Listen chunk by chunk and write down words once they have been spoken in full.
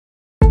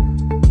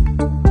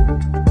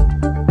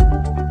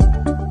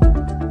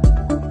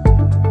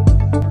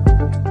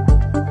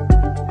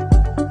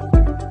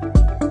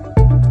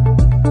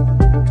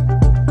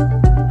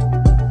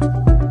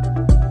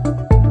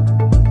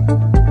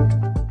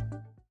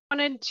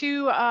wanted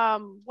to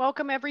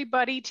welcome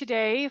everybody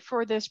today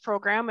for this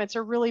program. It's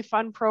a really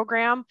fun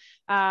program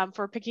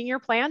for picking your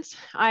plants.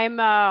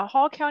 I'm a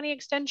Hall County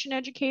Extension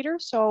educator,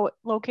 so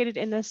located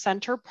in the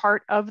center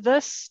part of the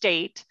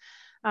state.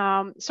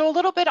 So a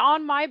little bit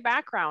on my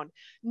background.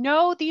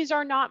 No, these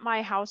are not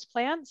my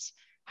houseplants.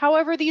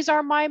 However, these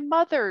are my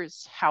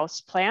mother's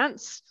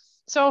houseplants.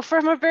 So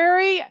from a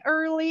very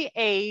early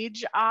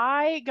age,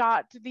 I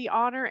got the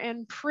honor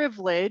and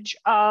privilege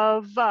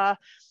of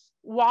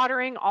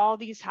watering all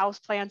these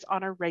houseplants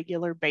on a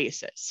regular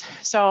basis.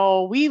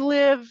 So we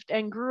lived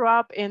and grew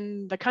up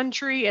in the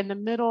country in the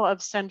middle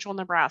of central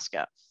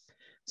Nebraska.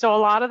 So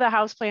a lot of the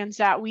houseplants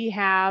that we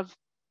have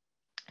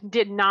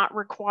did not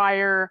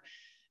require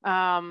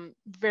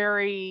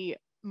very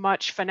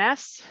much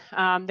finesse.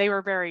 They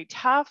were very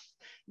tough.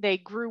 They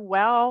grew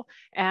well,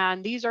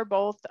 and these are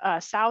both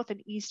south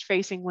and east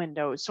facing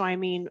windows. So I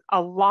mean,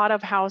 a lot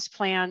of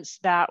houseplants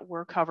that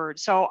were covered.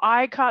 So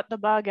I caught the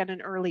bug at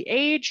an early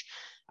age.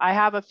 I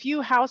have a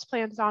few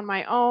houseplants on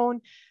my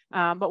own,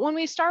 but when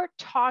we start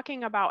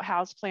talking about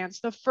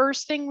houseplants, the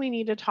first thing we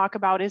need to talk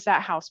about is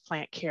that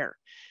houseplant care.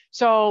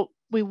 So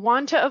we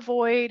want to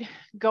avoid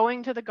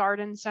going to the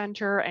garden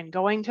center and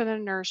going to the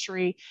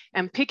nursery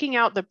and picking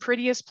out the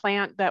prettiest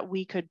plant that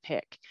we could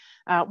pick.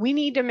 We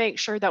need to make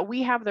sure that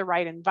we have the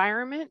right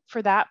environment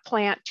for that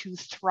plant to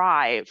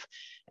thrive.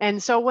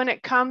 And so when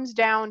it comes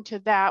down to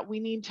that,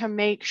 we need to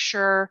make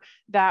sure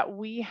that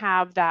we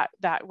have that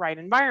right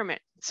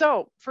environment.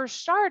 So for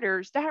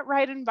starters, that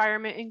right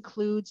environment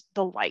includes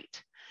the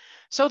light.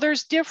 So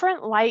there's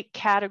different light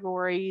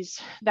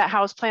categories that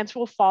houseplants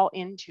will fall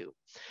into.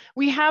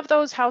 We have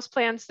those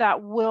houseplants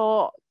that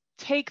will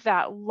take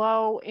that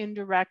low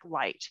indirect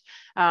light.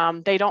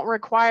 They don't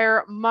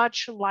require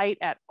much light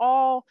at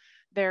all.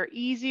 They're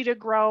easy to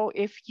grow.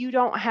 If you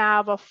don't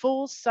have a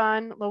full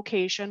sun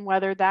location,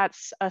 whether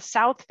that's a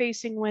south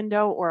facing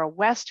window or a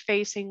west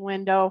facing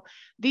window,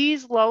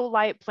 these low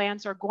light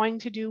plants are going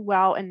to do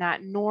well in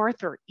that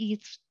north or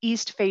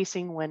east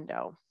facing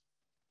window.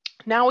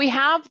 Now we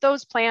have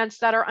those plants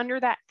that are under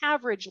that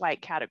average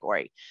light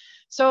category.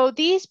 So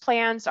these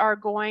plants are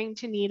going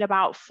to need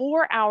about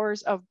 4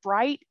 hours of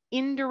bright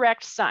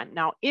indirect sun.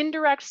 Now,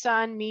 indirect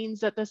sun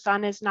means that the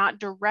sun is not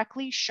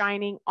directly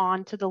shining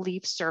onto the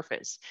leaf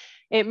surface.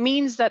 It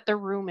means that the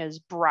room is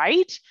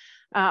bright,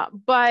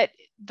 but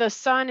the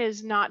sun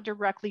is not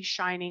directly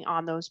shining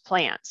on those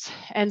plants.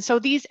 And so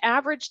these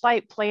average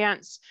light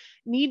plants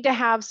need to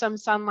have some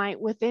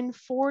sunlight within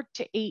 4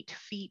 to 8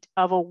 feet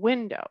of a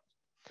window.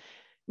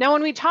 Now,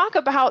 when we talk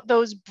about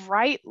those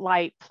bright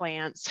light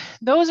plants,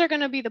 those are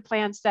going to be the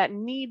plants that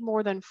need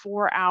more than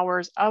 4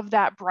 hours of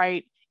that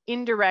bright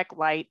indirect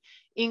light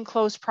in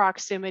close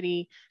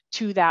proximity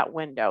to that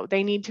window.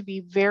 They need to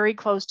be very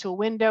close to a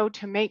window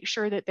to make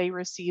sure that they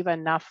receive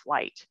enough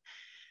light.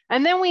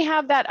 And then we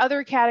have that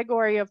other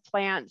category of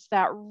plants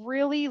that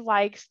really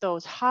likes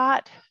those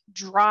hot,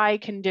 dry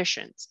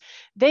conditions.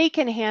 They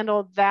can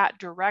handle that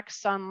direct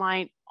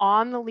sunlight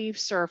on the leaf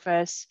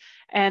surface,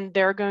 and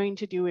they're going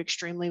to do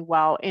extremely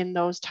well in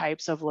those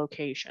types of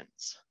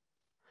locations.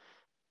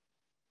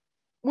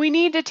 We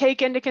need to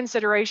take into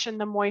consideration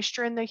the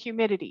moisture and the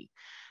humidity.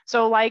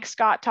 So like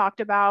Scott talked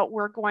about,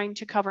 we're going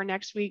to cover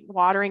next week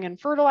watering and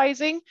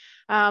fertilizing,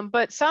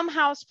 but some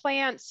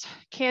houseplants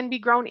can be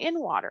grown in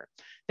water.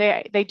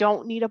 They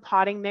don't need a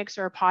potting mix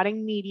or a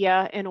potting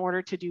media in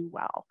order to do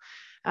well.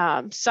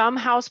 Some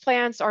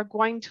houseplants are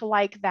going to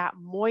like that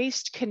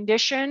moist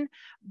condition,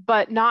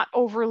 but not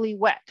overly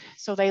wet.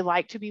 So they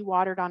like to be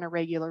watered on a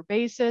regular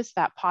basis.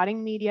 That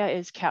potting media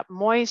is kept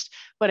moist,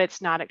 but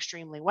it's not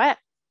extremely wet.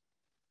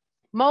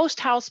 Most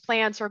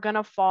houseplants are going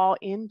to fall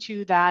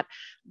into that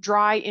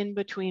dry in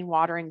between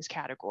waterings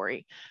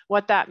category.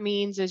 What that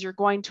means is you're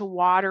going to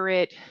water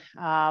it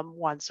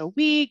once a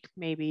week,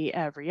 maybe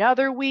every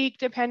other week,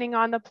 depending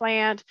on the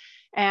plant,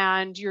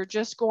 and you're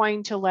just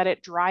going to let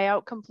it dry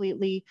out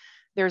completely.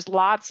 There's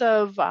lots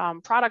of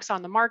products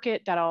on the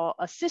market that'll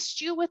assist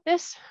you with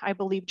this. I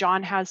believe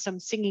John has some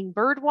singing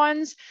bird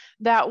ones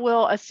that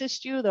will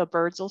assist you. The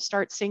birds will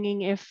start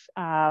singing if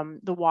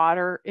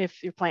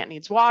if your plant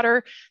needs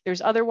water.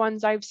 There's other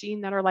ones I've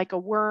seen that are like a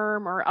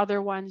worm, or other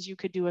ones you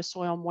could do a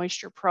soil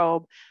moisture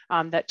probe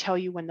that tell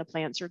you when the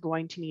plants are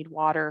going to need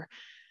water.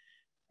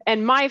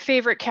 And my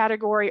favorite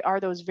category are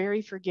those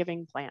very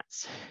forgiving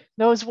plants.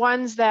 Those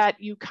ones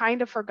that you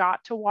kind of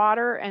forgot to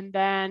water and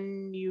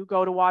then you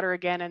go to water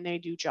again and they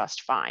do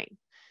just fine.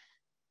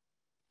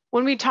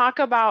 When we talk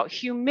about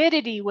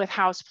humidity with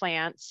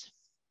houseplants,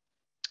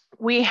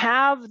 we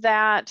have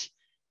that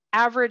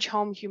average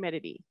home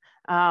humidity,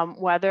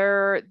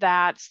 whether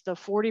that's the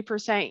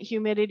 40%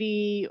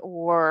 humidity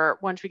or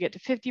once we get to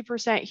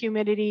 50%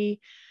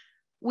 humidity.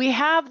 We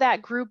have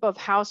that group of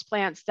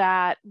houseplants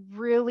that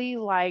really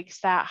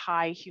likes that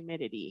high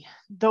humidity.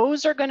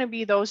 Those are going to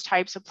be those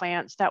types of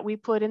plants that we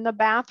put in the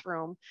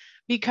bathroom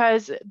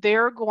because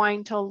they're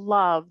going to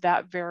love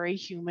that very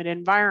humid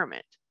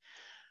environment.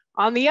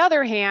 On the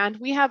other hand,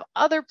 we have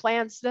other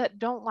plants that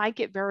don't like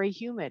it very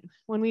humid.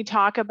 When we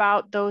talk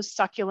about those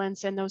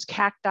succulents and those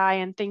cacti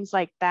and things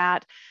like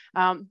that,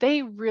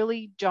 they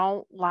really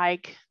don't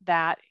like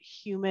that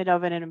humid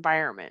of an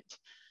environment.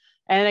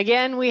 And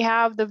again, we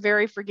have the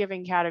very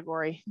forgiving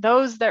category,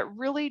 those that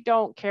really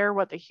don't care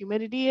what the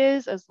humidity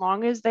is as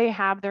long as they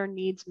have their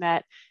needs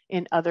met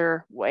in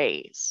other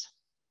ways.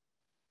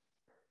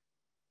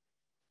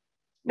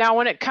 Now,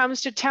 when it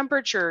comes to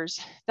temperatures,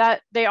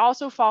 that they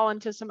also fall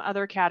into some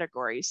other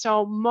categories.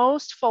 So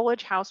most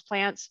foliage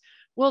houseplants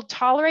will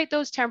tolerate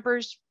those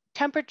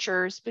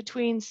temperatures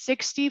between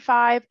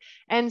 65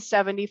 and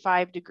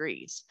 75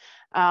 degrees.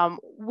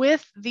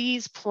 With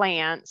these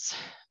plants,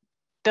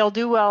 they'll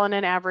do well in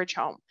an average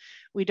home.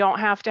 We don't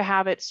have to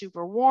have it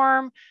super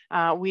warm.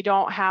 We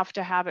don't have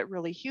to have it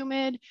really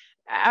humid.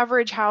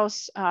 Average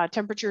house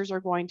temperatures are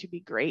going to be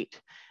great.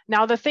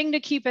 Now, the thing to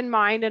keep in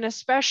mind, and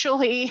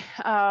especially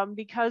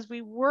because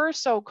we were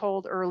so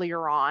cold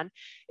earlier on,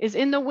 is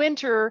in the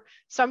winter,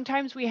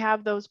 sometimes we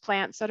have those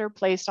plants that are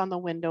placed on the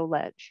window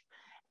ledge.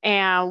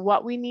 And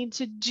what we need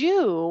to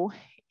do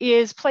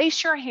is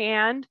place your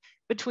hand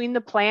between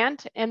the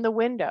plant and the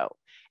window.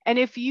 And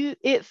if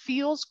it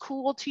feels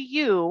cool to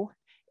you,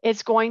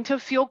 it's going to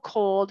feel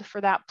cold for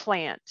that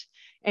plant.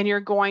 And you're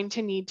going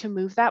to need to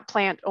move that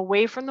plant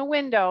away from the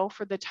window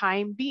for the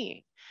time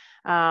being.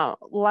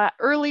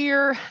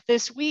 Earlier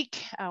this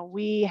week,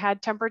 we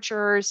had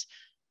temperatures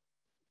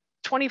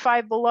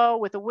 25 below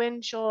with a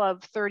wind chill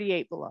of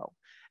 38 below.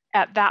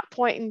 At that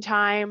point in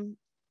time,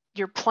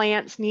 your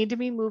plants need to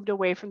be moved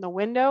away from the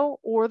window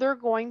or they're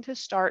going to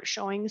start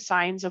showing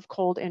signs of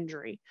cold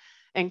injury.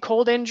 And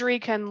cold injury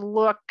can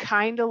look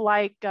kind of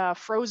like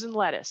frozen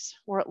lettuce,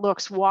 where it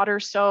looks water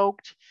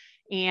soaked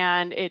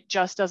and it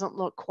just doesn't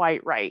look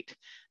quite right.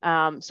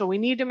 So we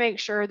need to make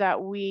sure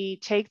that we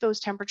take those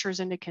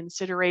temperatures into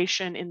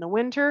consideration in the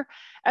winter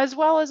as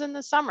well as in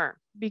the summer,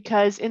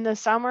 because in the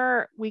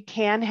summer we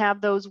can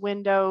have those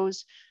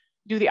windows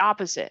do the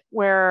opposite,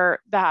 where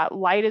that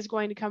light is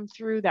going to come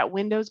through, that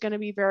window is going to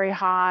be very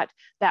hot,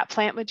 that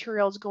plant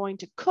material is going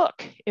to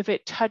cook if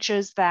it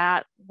touches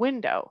that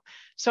window.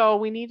 So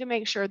we need to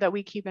make sure that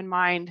we keep in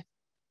mind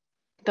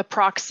the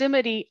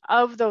proximity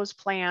of those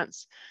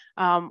plants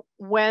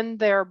when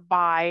they're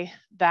by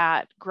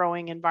that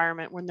growing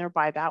environment, when they're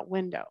by that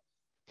window.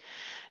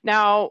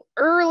 Now,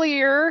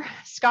 earlier,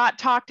 Scott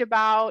talked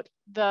about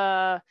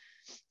the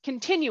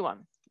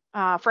continuum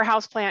for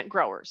houseplant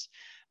growers,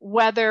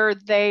 whether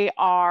they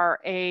are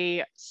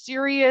a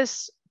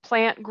serious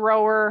plant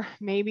grower,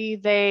 maybe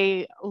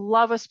they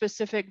love a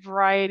specific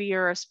variety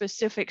or a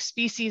specific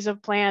species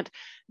of plant,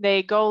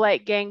 they go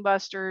like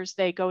gangbusters,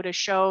 they go to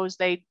shows,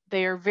 they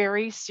are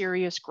very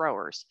serious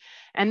growers.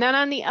 And then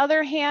on the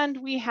other hand,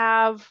 we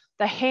have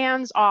the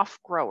hands-off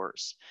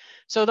growers.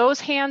 So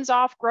those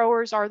hands-off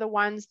growers are the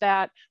ones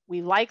that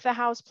we like the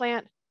house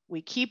plant,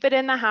 we keep it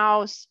in the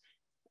house,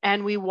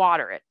 and we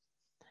water it.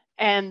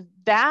 And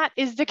that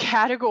is the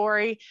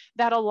category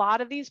that a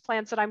lot of these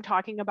plants that I'm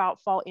talking about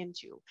fall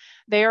into.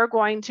 They are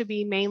going to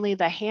be mainly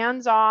the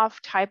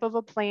hands-off type of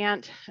a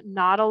plant,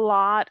 not a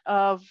lot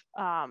of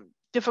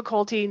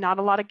difficulty, not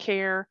a lot of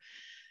care.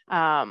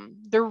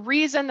 The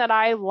reason that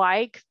I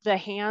like the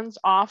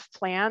hands-off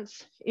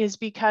plants is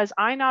because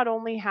I not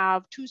only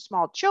have 2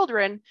 small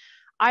children,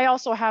 I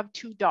also have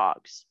 2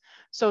 dogs.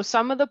 So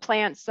some of the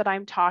plants that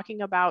I'm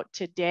talking about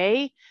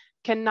today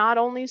can not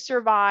only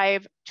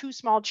survive 2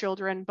 small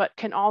children, but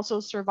can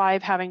also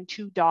survive having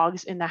 2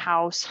 dogs in the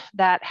house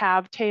that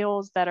have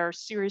tails that are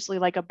seriously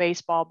like a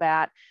baseball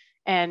bat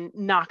and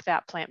knock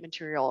that plant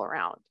material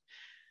around.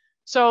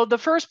 So the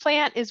first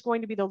plant is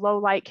going to be the low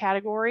light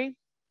category.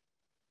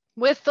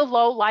 With the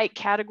low light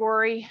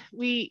category,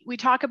 we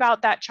talk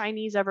about that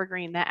Chinese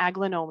evergreen, the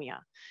aglaonomia.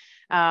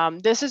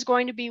 This is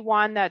going to be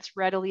one that's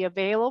readily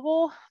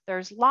available.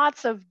 There's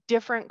lots of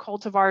different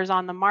cultivars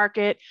on the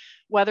market,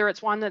 whether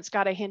it's one that's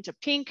got a hint of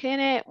pink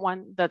in it,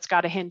 one that's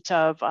got a hint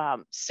of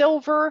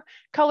silver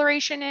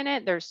coloration in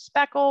it, there's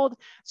speckled.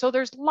 So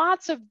there's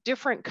lots of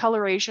different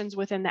colorations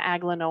within the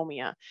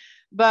aglaonomia.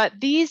 But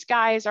these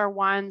guys are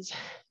ones,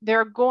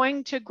 they're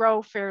going to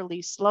grow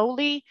fairly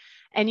slowly,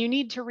 and you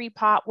need to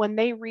repot when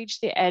they reach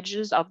the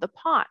edges of the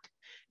pot.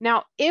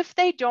 Now, if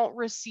they don't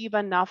receive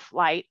enough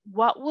light,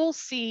 what we'll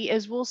see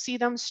is we'll see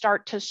them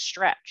start to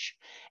stretch.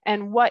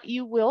 And what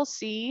you will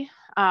see,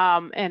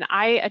 and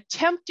I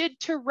attempted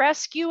to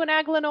rescue an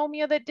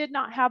aglaonomia that did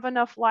not have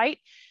enough light.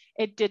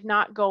 It did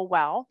not go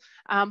well,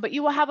 but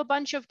you will have a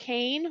bunch of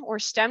cane or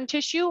stem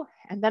tissue.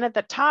 And then at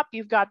the top,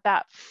 you've got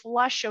that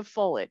flush of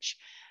foliage.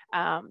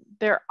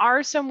 There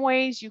are some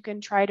ways you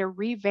can try to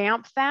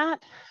revamp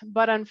that,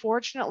 but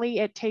unfortunately,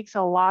 it takes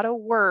a lot of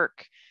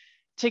work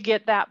to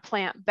get that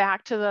plant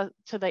back to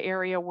the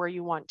area where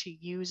you want to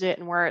use it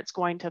and where it's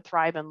going to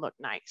thrive and look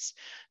nice.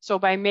 So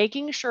by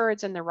making sure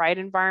it's in the right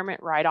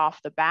environment right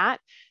off the bat,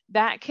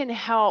 that can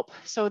help,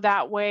 so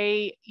that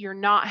way you're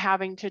not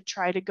having to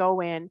try to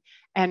go in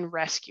and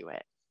rescue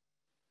it.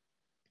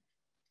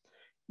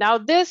 Now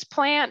this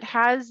plant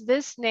has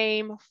this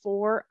name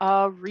for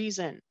a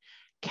reason.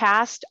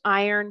 cast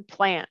iron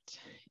plant.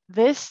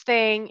 This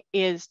thing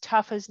is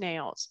tough as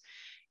nails.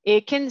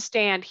 It can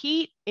stand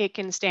heat, it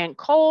can stand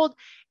cold.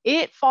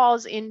 It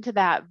falls into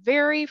that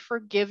very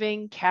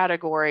forgiving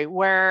category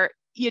where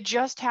you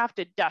just have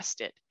to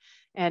dust it.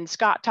 And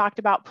Scott talked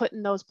about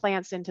putting those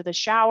plants into the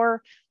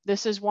shower.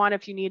 This is one,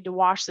 if you need to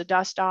wash the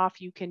dust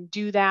off, you can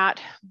do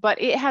that.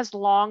 But it has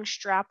long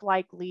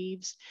strap-like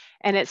leaves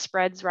and it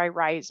spreads by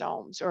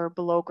rhizomes or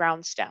below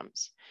ground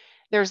stems.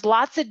 There's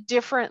lots of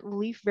different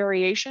leaf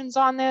variations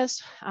on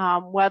this,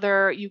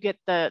 whether you get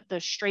the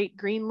straight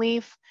green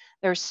leaf,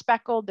 there's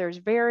speckled, there's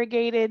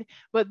variegated,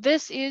 but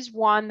this is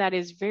one that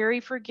is very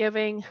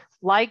forgiving,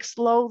 likes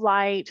low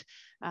light,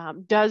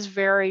 does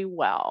very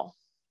well.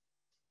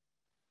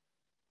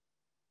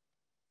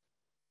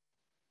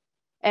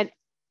 And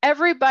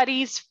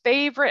everybody's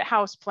favorite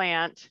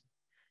houseplant,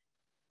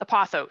 the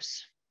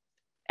pothos.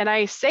 And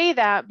I say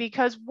that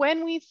because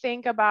when we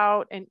think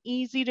about an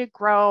easy to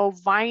grow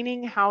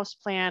vining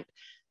houseplant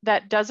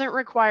that doesn't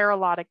require a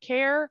lot of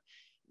care,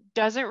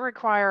 doesn't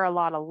require a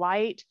lot of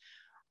light,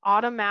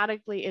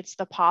 automatically it's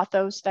the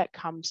pothos that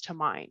comes to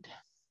mind.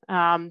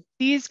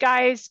 These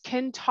guys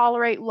can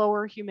tolerate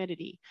lower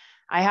humidity.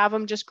 I have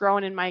them just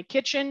growing in my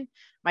kitchen.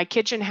 My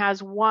kitchen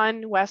has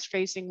one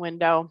west-facing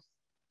window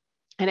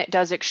and it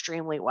does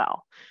extremely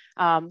well.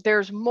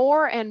 There's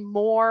more and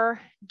more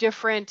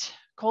different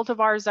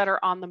cultivars that are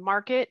on the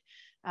market.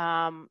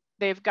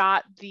 They've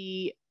got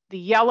the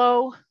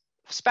yellow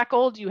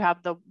speckled, you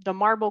have the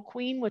marble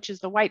queen, which is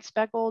the white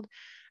speckled.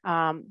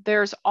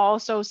 There's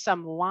also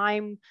some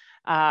lime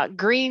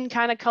green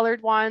kind of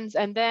colored ones.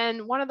 And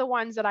then one of the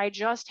ones that I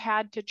just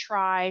had to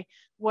try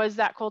was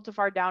that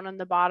cultivar down on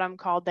the bottom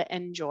called the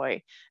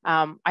Enjoy.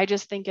 I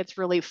just think it's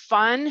really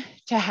fun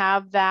to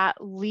have that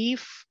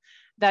leaf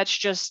that's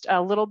just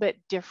a little bit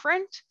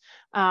different.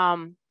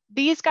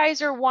 These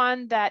guys are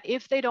one that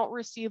if they don't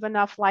receive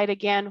enough light,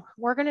 again,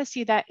 we're going to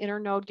see that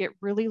internode get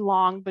really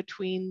long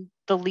between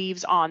the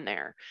leaves on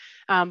there.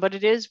 But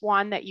it is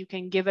one that you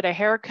can give it a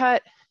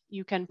haircut,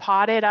 you can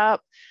pot it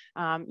up,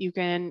 you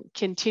can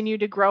continue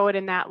to grow it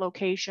in that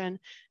location,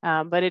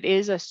 but it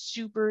is a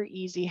super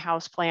easy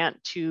houseplant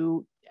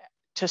to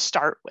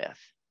start with.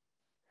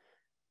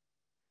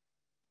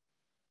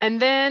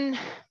 And then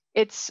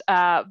it's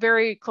a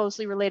very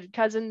closely related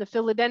cousin, the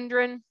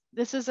philodendron.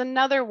 This is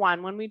another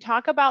one. When we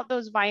talk about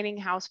those vining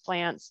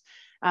houseplants,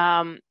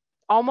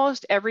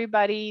 almost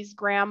everybody's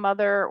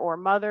grandmother or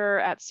mother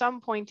at some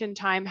point in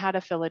time had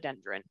a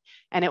philodendron,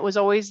 and it was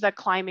always the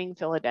climbing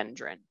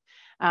philodendron.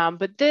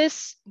 But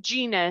this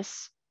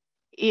genus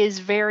is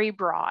very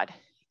broad.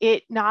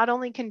 It not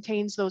only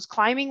contains those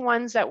climbing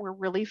ones that we're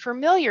really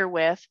familiar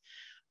with,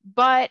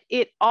 but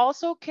it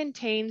also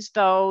contains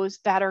those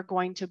that are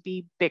going to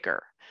be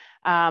bigger.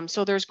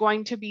 So there's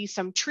going to be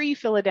some tree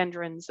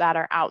philodendrons that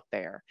are out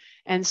there.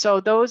 And so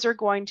those are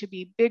going to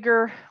be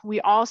bigger. We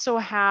also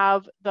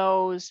have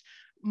those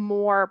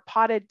more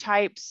potted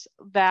types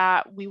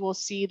that we will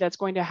see that's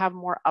going to have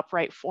more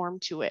upright form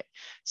to it.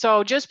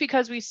 So just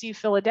because we see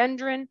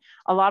philodendron,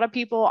 a lot of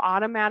people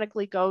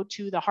automatically go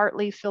to the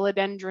heartleaf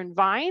philodendron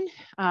vine,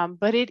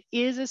 but it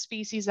is a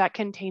species that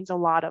contains a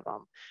lot of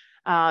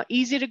them.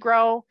 Easy to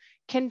grow,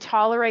 can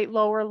tolerate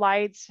lower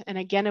lights. And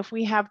again, if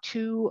we have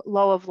too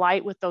low of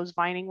light with those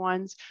vining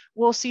ones,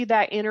 we'll see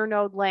that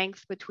internode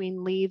length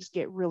between leaves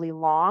get really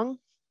long.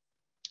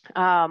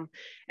 And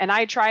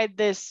I tried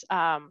this,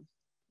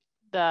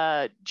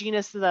 the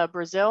genus, the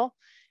Brazil,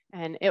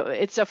 and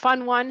it's a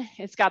fun one.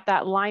 It's got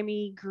that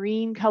limey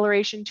green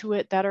coloration to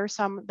it that are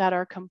some that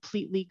are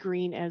completely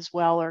green as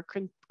well, or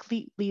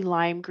completely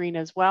lime green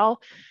as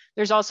well.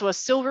 There's also a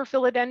silver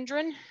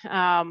philodendron.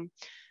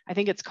 I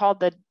think it's called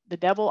the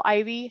devil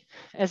ivy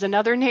as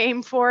another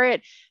name for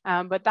it.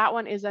 But that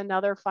one is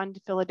another fun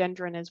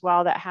philodendron as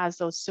well that has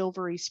those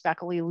silvery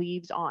speckly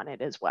leaves on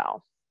it as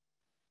well.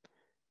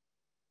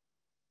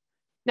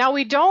 Now,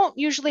 we don't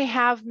usually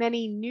have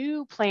many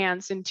new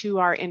plants into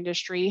our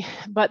industry,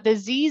 but the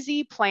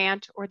ZZ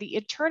plant or the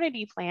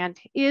eternity plant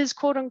is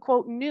quote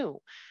unquote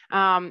new.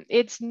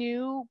 It's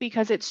new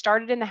because it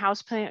started in the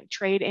houseplant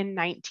trade in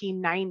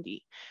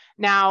 1990.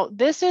 Now,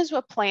 this is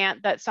a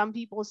plant that some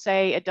people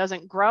say it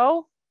doesn't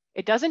grow,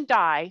 it doesn't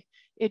die,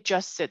 it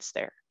just sits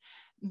there.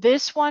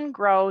 This one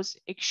grows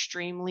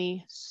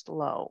extremely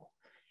slow,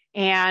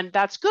 and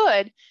that's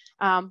good.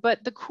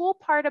 But the cool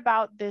part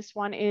about this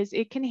one is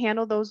it can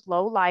handle those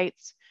low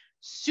lights,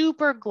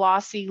 super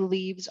glossy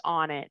leaves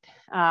on it.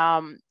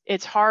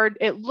 It's hard,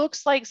 it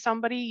looks like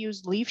somebody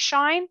used leaf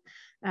shine,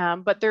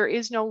 but there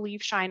is no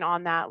leaf shine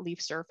on that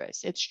leaf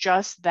surface. It's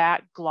just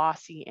that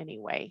glossy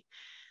anyway.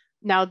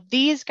 Now,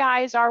 these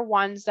guys are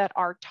ones that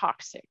are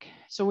toxic.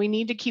 So we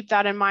need to keep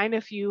that in mind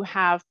if you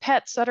have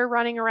pets that are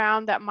running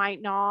around that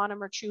might gnaw on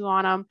them or chew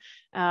on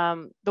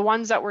them. The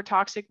ones that were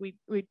toxic, we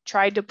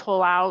tried to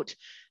pull out.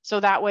 So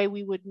that way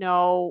we would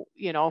know,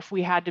 if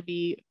we had to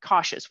be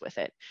cautious with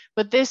it.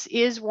 But this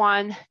is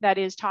one that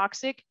is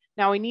toxic.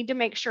 Now we need to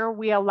make sure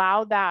we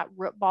allow that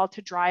root ball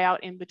to dry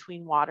out in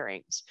between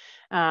waterings.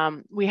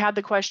 We had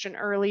the question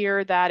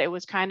earlier that it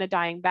was kind of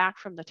dying back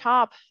from the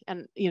top,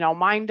 and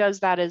mine does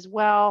that as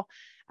well.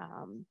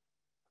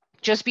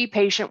 Just be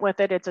patient with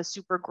it. It's a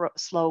super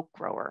slow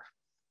grower.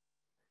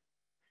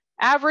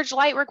 Average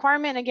light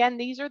requirement, again,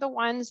 these are the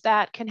ones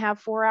that can have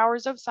 4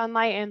 hours of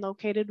sunlight and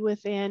located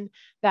within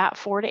that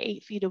 4 to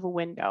 8 feet of a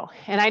window.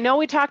 And I know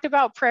we talked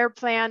about prayer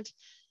plant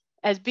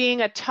as being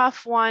a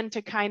tough one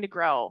to kind of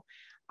grow.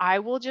 I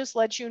will just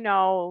let you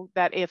know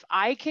that if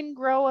I can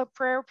grow a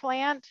prayer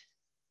plant,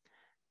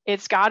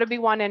 it's got to be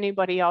one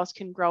anybody else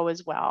can grow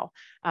as well.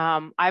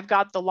 I've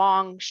got the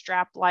long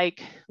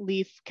strap-like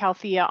leaf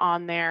Calthea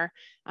on there.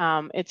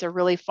 It's a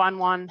really fun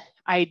one.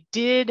 I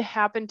did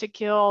happen to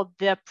kill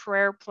the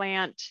prayer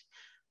plant.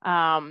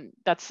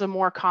 That's the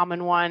more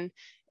common one.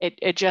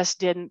 It just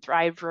didn't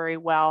thrive very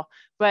well.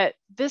 But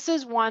this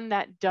is one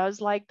that does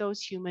like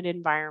those humid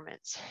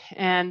environments.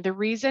 And the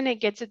reason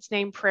it gets its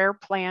name prayer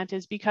plant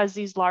is because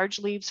these large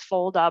leaves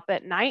fold up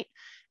at night,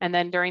 and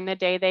then during the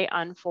day they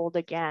unfold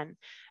again.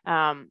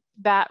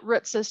 That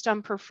root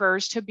system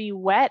prefers to be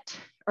wet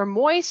or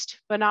moist,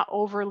 but not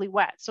overly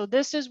wet. So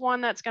this is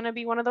one that's going to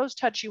be one of those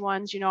touchy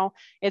ones.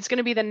 It's going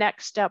to be the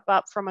next step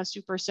up from a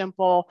super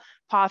simple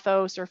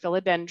pothos or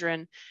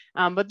philodendron.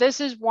 But this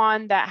is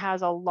one that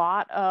has a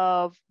lot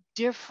of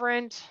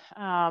different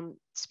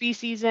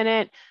species in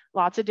it,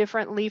 lots of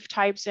different leaf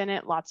types in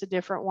it, lots of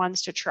different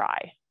ones to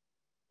try.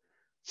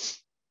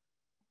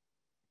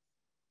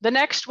 The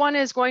next one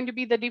is going to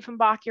be the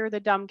Diefenbachia or the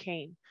dumb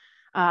cane.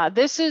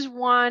 This is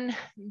one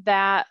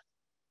that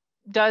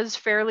does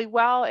fairly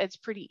well. It's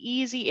pretty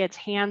easy. It's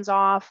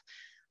hands-off,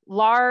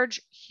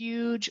 large,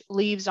 huge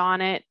leaves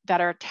on it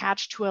that are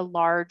attached to a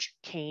large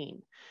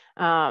cane.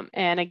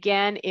 And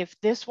again, if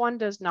this one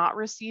does not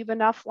receive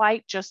enough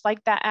light, just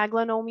like that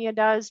aglanomia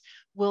does,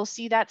 we'll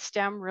see that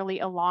stem really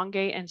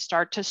elongate and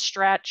start to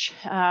stretch.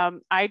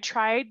 I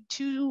tried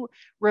to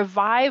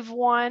revive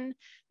one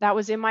that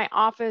was in my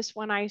office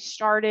when I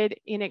started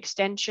in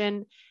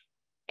extension,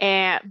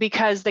 and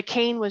because the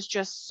cane was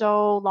just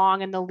so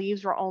long and the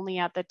leaves were only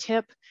at the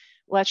tip.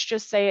 Let's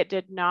just say it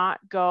did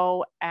not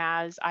go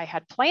as I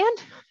had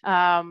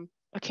planned.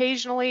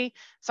 Occasionally,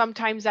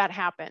 sometimes that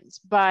happens,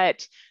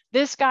 but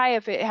this guy,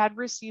 if it had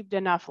received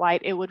enough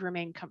light, it would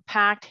remain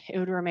compact, it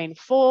would remain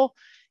full.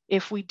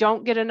 If we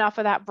don't get enough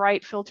of that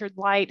bright filtered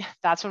light,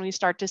 that's when we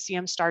start to see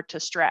them start to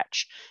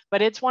stretch.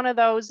 But it's one of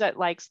those that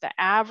likes the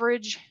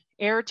average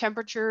air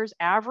temperatures,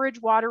 average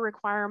water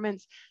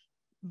requirements,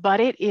 but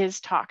it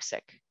is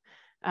toxic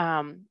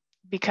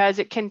because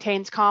it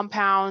contains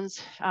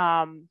compounds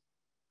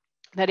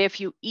that if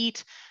you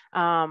eat,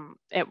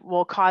 it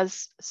will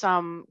cause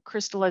some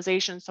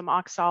crystallization, some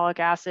oxalic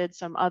acid,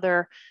 some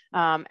other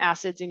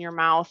acids in your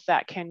mouth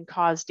that can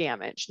cause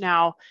damage.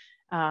 Now,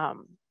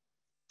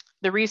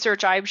 the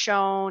research I've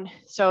shown,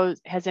 so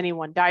has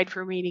anyone died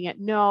from eating it?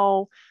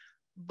 No,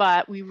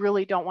 but we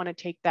really don't want to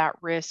take that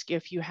risk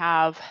if you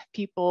have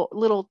people,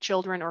 little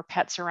children or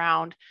pets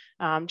around.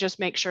 Just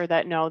make sure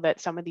that know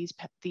that some of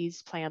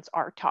these plants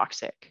are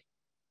toxic.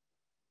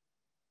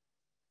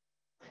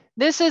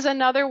 This is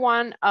another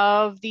one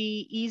of the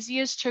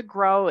easiest to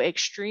grow,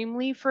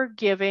 extremely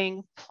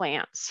forgiving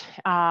plants.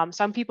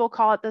 Some people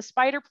call it the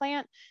spider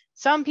plant.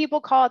 Some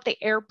people call it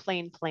the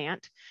airplane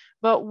plant.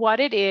 But what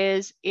it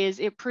is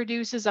it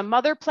produces a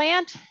mother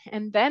plant.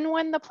 And then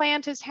when the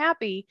plant is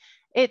happy,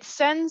 it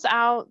sends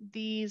out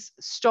these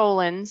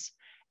stolons,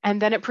 and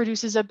then it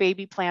produces a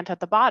baby plant at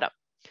the bottom.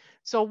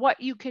 So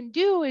what you can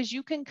do is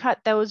you can cut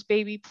those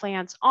baby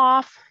plants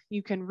off,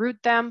 you can root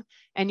them,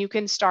 and you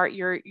can start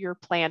your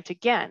plant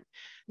again.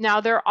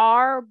 Now there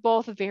are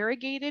both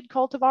variegated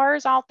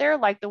cultivars out there,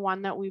 like the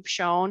one that we've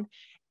shown,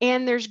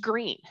 and there's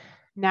green.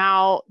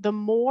 Now, the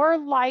more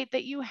light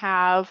that you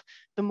have,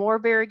 the more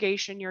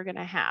variegation you're going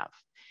to have.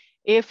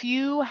 If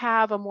you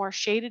have a more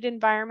shaded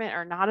environment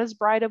or not as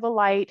bright of a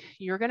light,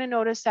 you're going to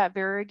notice that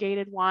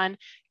variegated one.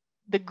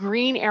 The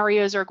green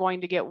areas are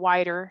going to get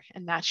wider,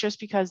 and that's just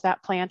because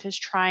that plant is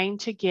trying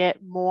to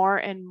get more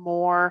and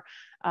more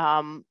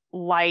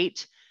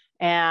light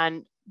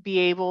and be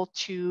able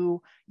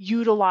to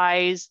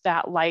utilize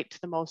that light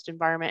to the most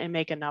environment and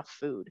make enough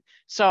food.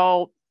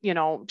 So,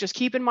 just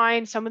keep in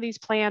mind, some of these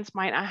plants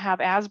might not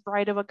have as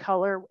bright of a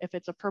color if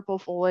it's a purple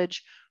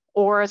foliage,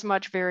 or as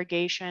much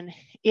variegation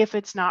if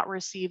it's not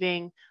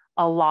receiving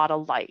a lot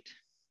of light.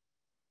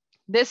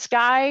 This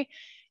guy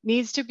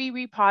needs to be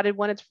repotted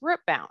when it's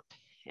root bound.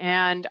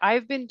 And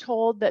I've been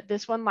told that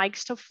this one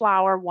likes to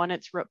flower when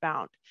it's root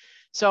bound.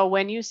 So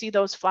when you see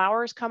those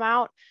flowers come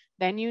out,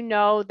 then you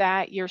know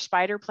that your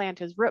spider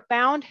plant is root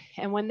bound.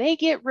 And when they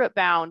get root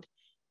bound,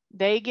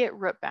 they get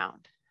root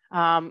bound.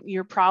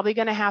 You're probably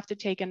going to have to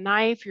take a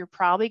knife. You're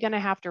probably going to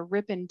have to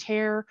rip and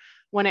tear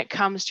when it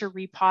comes to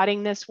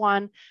repotting this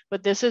one.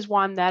 But this is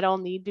one that'll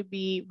need to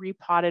be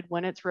repotted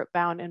when it's root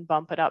bound and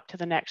bump it up to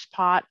the next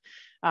pot.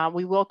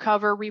 We will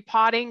cover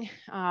repotting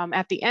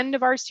at the end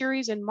of our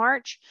series in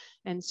March.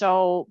 And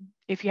so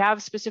if you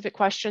have specific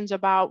questions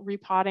about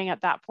repotting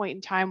at that point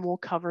in time, we'll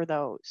cover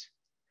those.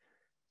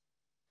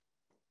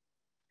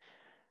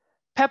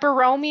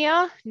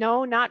 Peperomia,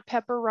 no, not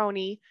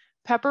pepperoni.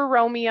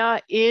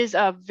 Peperomia is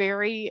a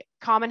very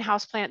common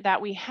houseplant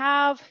that we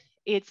have.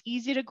 It's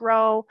easy to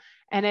grow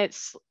and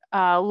it's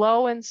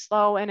low and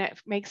slow and it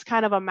makes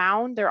kind of a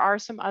mound. There are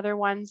some other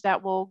ones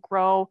that will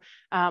grow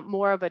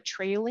more of a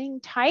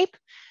trailing type.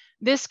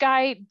 This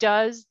guy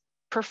does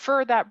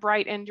prefer that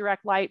bright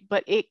indirect light,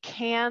 but it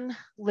can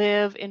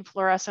live in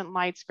fluorescent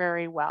lights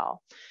very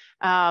well.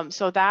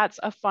 So that's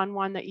a fun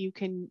one that you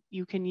can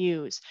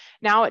use.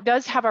 Now it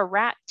does have a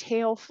rat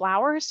tail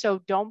flower,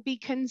 so don't be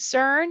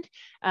concerned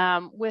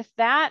with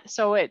that.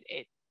 So it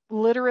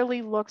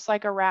literally looks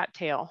like a rat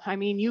tail. I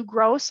mean, you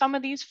grow some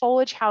of these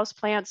foliage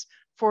houseplants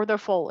for the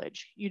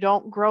foliage. You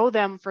don't grow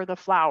them for the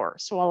flower.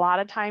 So a lot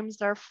of times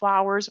their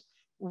flowers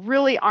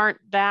really aren't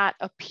that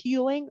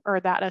appealing or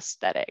that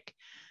aesthetic,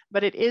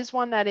 but it is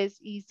one that is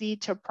easy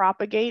to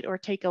propagate or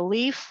take a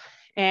leaf.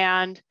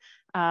 And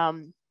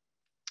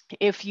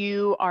if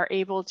you are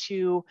able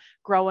to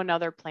grow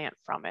another plant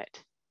from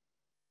it.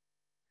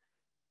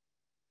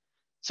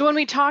 So when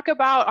we talk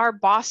about our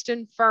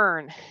Boston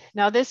fern,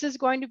 now this is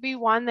going to be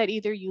one that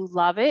either you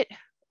love it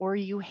or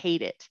you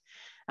hate it.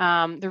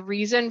 The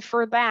reason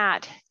for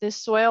that, this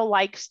soil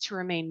likes to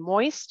remain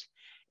moist.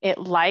 It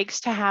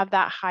likes to have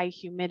that high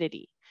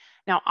humidity.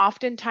 Now,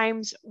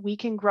 oftentimes we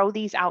can grow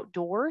these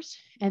outdoors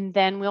and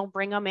then we'll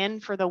bring them in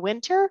for the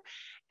winter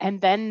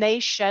and then they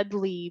shed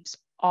leaves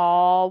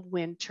all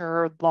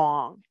winter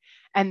long.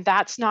 And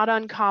that's not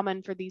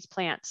uncommon for these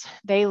plants.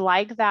 They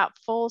like that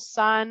full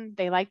sun.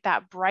 They like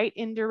that bright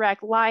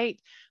indirect light.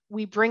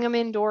 We bring them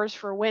indoors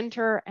for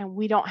winter and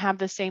we don't have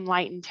the same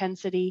light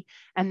intensity.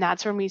 And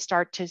that's when we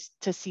start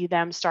to see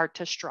them start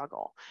to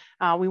struggle.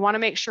 We want to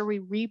make sure we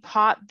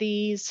repot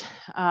these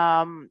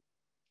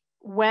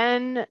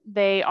when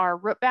they are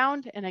root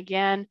bound. And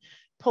again,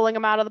 pulling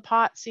them out of the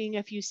pot, seeing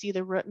if you see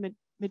the root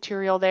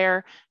material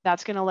there,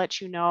 that's going to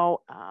let you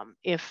know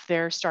if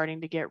they're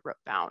starting to get root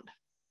bound.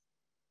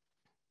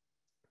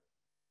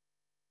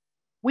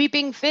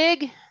 Weeping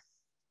fig,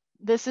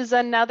 this is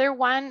another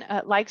one,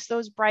 likes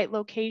those bright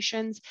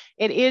locations.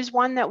 It is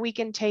one that we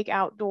can take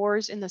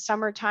outdoors in the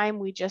summertime.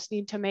 We just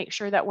need to make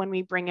sure that when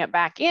we bring it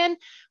back in,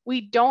 we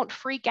don't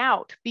freak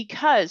out,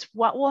 because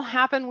what will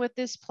happen with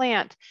this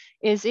plant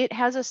is it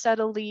has a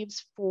set of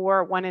leaves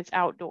for when it's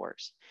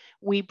outdoors.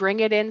 We bring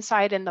it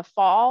inside in the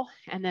fall,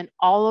 and then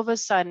all of a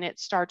sudden it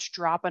starts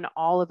dropping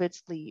all of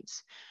its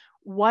leaves.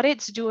 What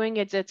it's doing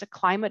is it's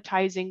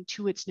acclimatizing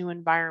to its new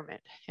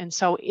environment. And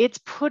so it's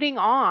putting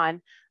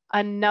on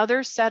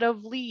another set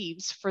of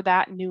leaves for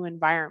that new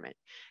environment.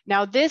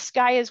 Now, this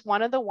guy is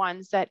one of the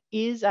ones that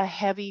is a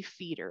heavy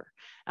feeder.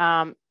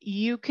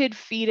 You could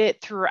feed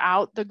it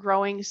throughout the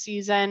growing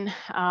season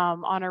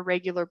on a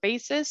regular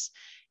basis,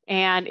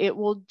 and it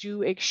will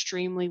do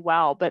extremely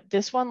well. But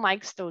this one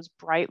likes those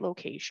bright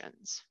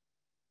locations.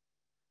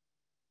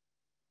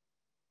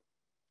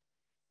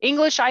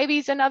 English ivy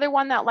is another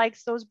one that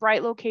likes those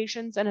bright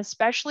locations, and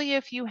especially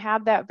if you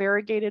have that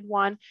variegated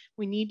one,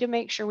 we need to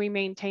make sure we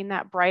maintain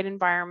that bright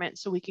environment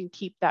so we can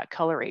keep that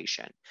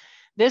coloration.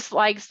 This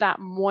likes that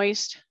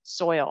moist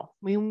soil.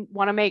 We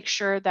want to make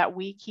sure that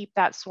we keep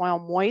that soil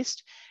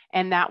moist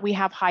and that we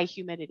have high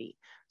humidity.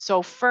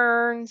 So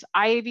ferns,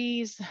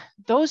 ivies,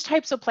 those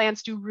types of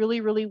plants do really,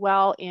 really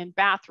well in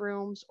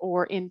bathrooms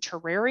or in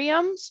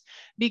terrariums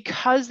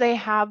because they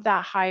have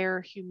that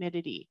higher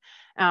humidity.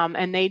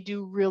 And they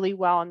do really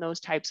well in those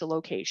types of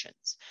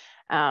locations.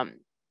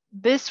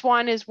 This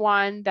one is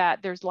one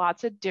that there's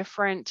lots of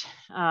different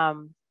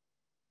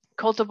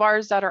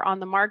cultivars that are on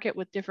the market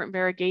with different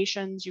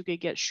variegations. You could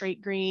get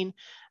straight green.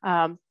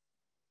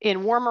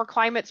 In warmer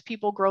climates,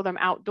 people grow them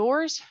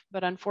outdoors,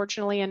 but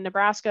unfortunately in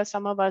Nebraska,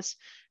 some of us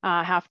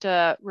have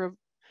to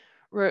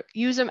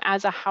use them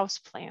as a house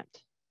plant.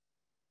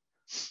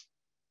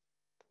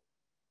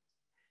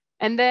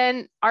 And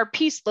then our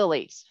peace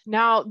lilies.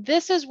 Now,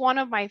 this is one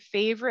of my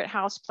favorite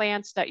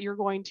houseplants that you're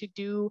going to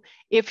do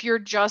if you're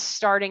just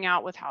starting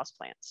out with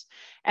houseplants.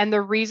 And the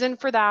reason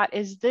for that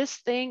is this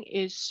thing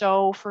is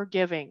so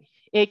forgiving.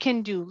 It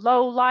can do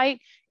low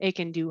light, it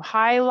can do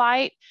high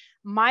light.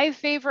 My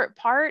favorite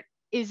part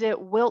is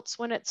it wilts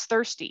when it's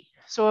thirsty.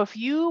 So if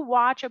you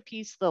watch a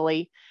peace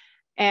lily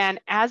and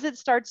as it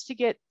starts to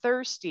get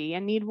thirsty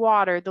and need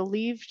water, the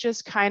leaves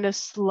just kind of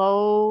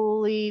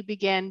slowly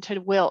begin to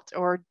wilt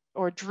or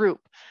droop.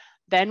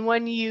 Then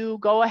when you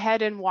go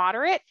ahead and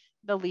water it,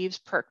 the leaves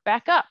perk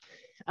back up.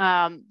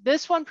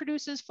 This one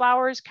produces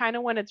flowers kind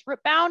of when it's root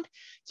bound.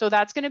 So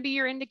that's going to be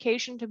your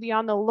indication to be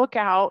on the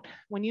lookout.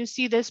 When you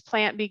see this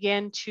plant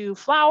begin to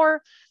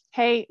flower,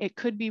 hey, it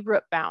could be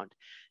root bound.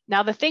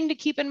 Now, the thing to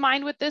keep in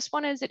mind with this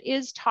one is it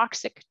is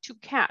toxic to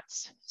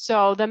cats.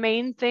 So the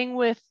main thing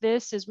with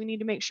this is we need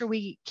to make sure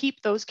we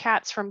keep those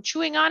cats from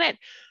chewing on it,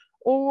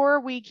 or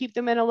we keep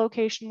them in a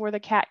location where the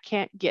cat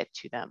can't get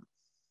to them.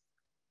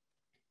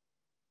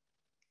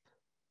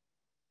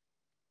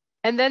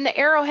 And then the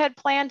arrowhead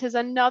plant is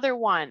another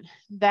one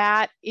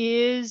that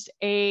is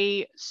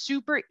a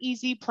super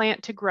easy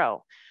plant to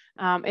grow.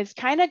 It's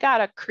kind of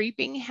got a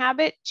creeping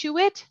habit to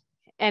it.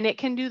 and it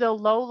can do the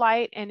low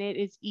light, and it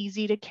is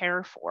easy to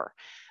care for.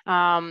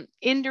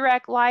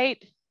 Indirect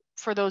light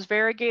for those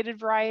variegated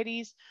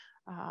varieties,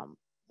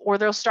 or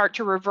they'll start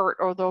to revert,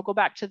 or they'll go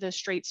back to the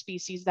straight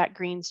species, that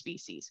green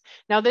species.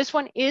 Now this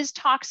one is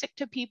toxic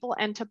to people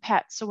and to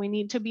pets, so we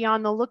need to be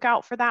on the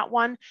lookout for that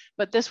one.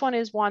 But this one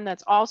is one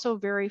that's also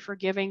very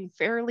forgiving,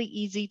 fairly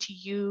easy to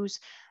use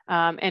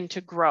and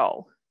to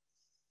grow.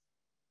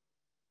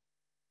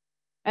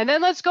 And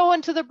then let's go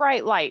into the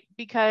bright light,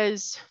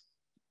 because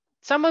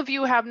some of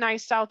you have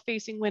nice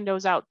south-facing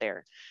windows out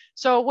there.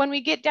 So when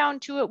we get down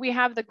to it, we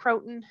have the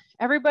croton.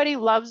 Everybody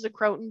loves the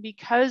croton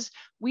because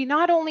we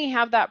not only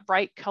have that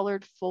bright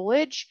colored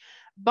foliage,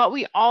 but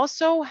we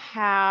also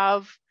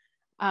have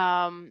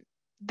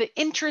the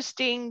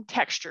interesting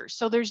textures.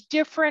 So there's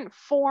different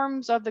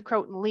forms of the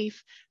croton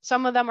leaf.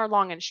 Some of them are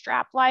long and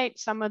strap-like,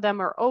 some of them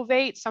are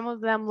ovate, some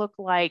of them look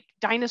like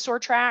dinosaur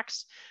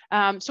tracks.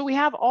 So we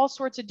have all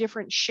sorts of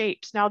different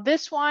shapes. Now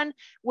this one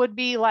would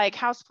be like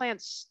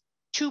houseplants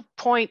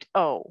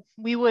 2.0.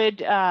 We would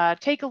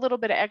take a little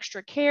bit of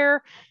extra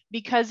care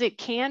because it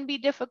can be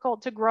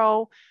difficult to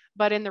grow,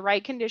 but in the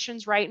right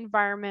conditions, right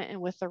environment, and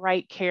with the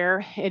right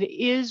care, it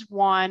is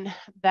one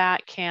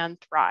that can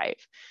thrive.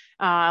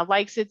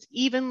 Likes its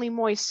evenly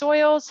moist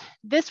soils.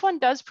 This one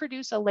does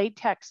produce a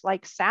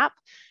latex-like sap.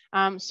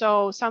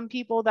 So some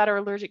people that are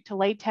allergic to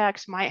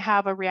latex might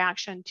have a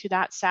reaction to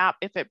that sap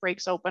if it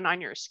breaks open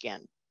on your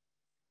skin.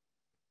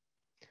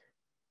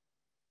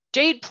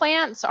 Jade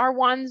plants are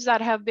ones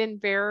that have been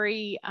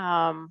very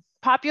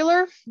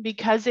popular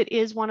because it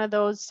is one of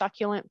those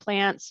succulent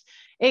plants.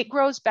 It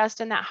grows best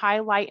in that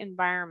high light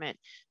environment.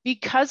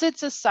 Because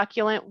it's a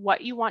succulent,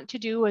 what you want to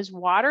do is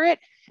water it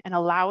and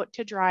allow it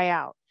to dry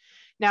out.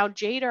 Now,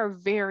 jade are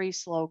very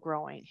slow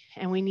growing,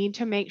 and we need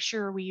to make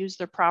sure we use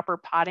the proper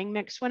potting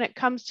mix when it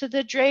comes to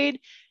the jade,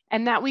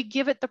 and that we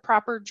give it the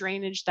proper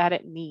drainage that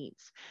it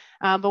needs.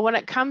 But when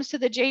it comes to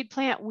the jade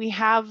plant, we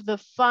have the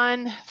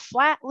fun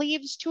flat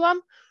leaves to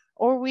them,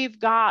 or we've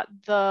got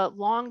the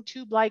long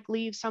tube-like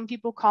leaves. Some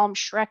people call them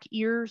Shrek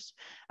ears,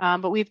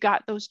 but we've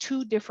got those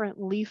two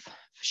different leaf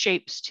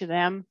shapes to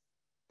them.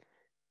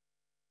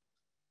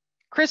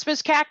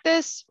 Christmas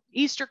cactus,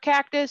 Easter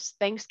cactus,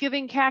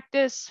 Thanksgiving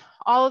cactus,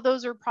 all of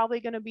those are probably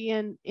going to be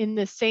in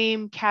the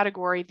same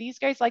category. These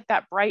guys like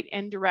that bright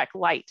and direct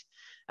light.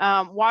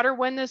 Water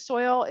when the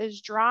soil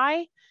is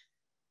dry.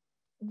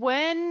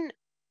 When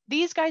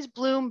these guys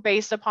bloom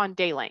based upon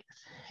day length.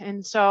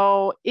 And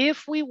so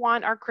if we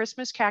want our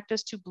Christmas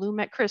cactus to bloom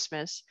at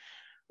Christmas,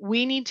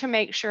 we need to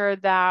make sure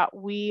that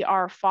we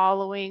are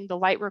following the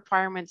light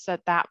requirements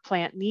that that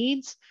plant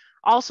needs.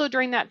 Also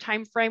during that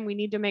time frame, we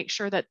need to make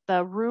sure that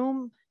the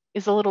room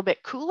is a little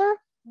bit cooler,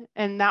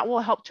 and that will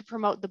help to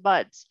promote the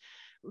buds.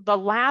 The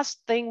last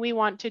thing we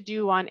want to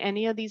do on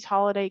any of these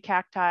holiday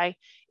cacti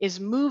is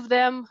move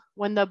them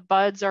when the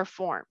buds are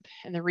formed.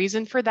 And the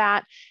reason for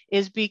that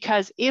is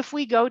because if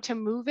we go to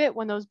move it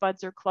when those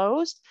buds are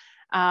closed,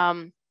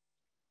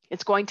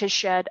 it's going to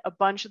shed a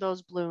bunch of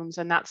those blooms,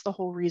 and that's the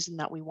whole reason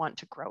that we want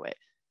to grow it.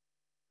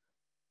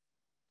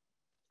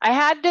 I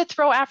had to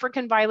throw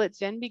African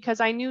violets in because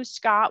I knew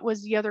Scott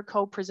was the other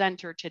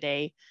co-presenter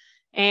today,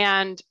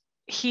 and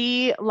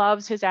he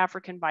loves his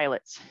African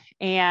violets.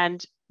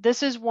 And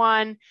this is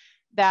one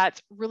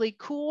that's really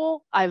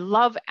cool. I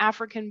love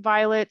African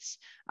violets.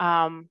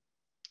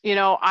 You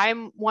know,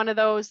 I'm one of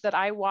those that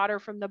I water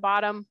from the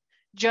bottom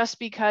just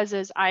because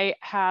as I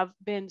have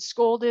been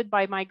scolded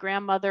by my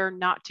grandmother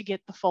not to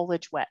get the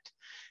foliage wet.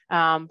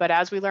 But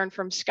as we learned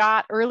from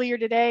Scott earlier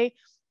today,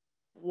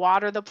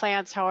 water the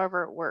plants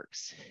however it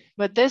works.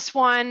 But this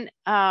one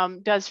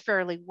does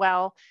fairly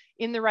well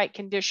in the right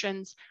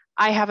conditions.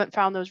 I haven't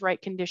found those right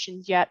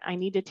conditions yet. I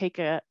need to take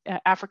a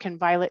African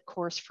violet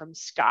course from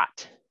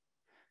Scott.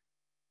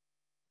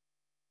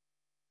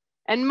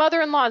 And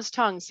mother-in-law's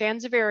tongue,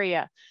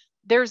 Sansevieria.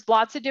 There's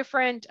lots of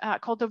different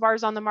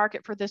cultivars on the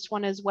market for this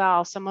one as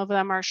well. Some of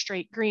them are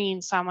straight green.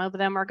 Some of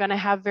them are going to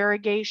have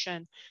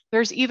variegation.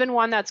 There's even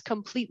one that's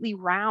completely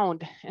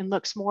round and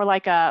looks more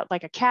like a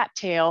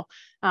cattail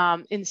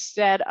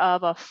instead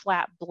of a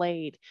flat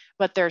blade.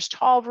 But there's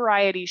tall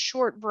varieties,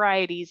 short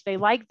varieties. They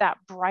like that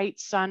bright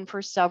sun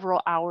for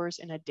several hours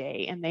in a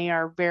day, and they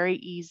are very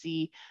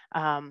easy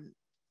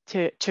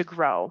to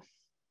grow.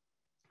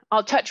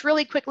 I'll touch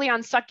really quickly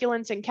on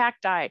succulents and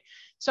cacti.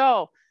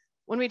 So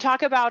when we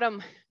talk about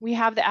them, we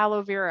have the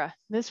aloe vera.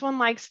 This one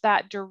likes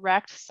that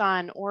direct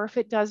sun, or if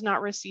it does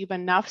not receive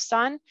enough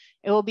sun,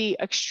 it will be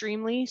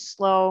extremely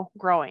slow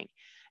growing.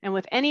 And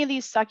with any of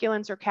these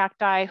succulents or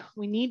cacti,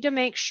 we need to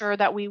make sure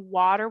that we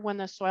water when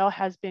the soil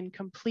has been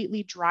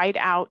completely dried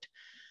out.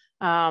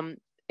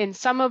 In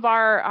some of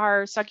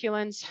our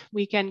succulents,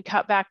 we can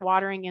cut back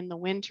watering in the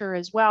winter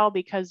as well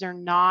because they're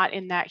not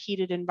in that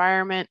heated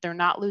environment. They're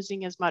not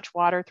losing as much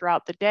water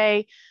throughout the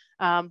day,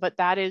 but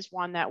that is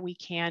one that we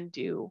can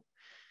do.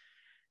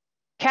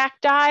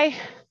 Cacti,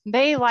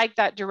 they like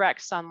that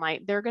direct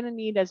sunlight. They're going to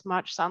need as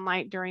much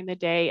sunlight during the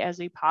day as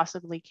they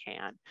possibly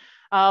can.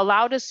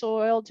 Allow the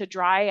soil to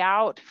dry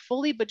out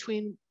fully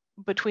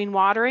between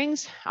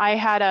waterings. I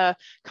had a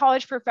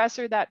college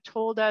professor that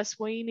told us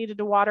we needed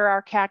to water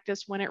our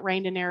cactus when it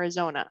rained in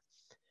Arizona.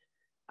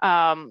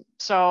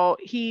 So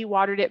he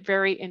watered it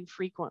very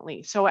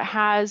infrequently. So it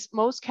has,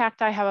 most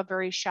cacti have a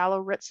very shallow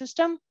root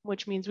system,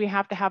 which means we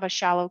have to have a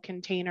shallow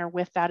container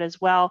with that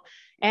as well.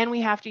 And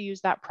we have to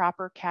use that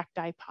proper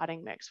cacti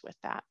potting mix with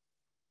that.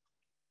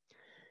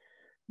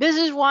 This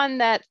is one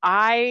that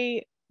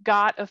I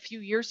got a few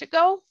years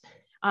ago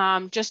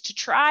just to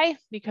try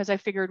because I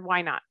figured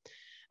why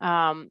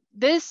not.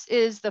 This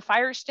is the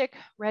fire stick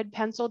red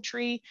pencil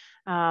tree.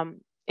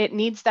 It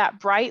needs that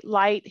bright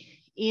light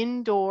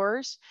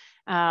indoors.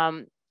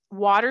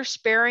 Water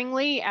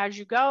sparingly as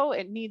you go.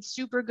 It needs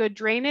super good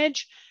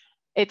drainage.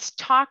 It's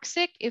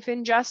toxic if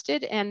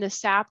ingested, and the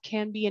sap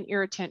can be an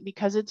irritant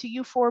because it's a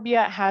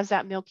euphorbia. It has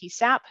that milky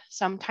sap.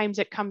 Sometimes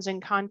it comes in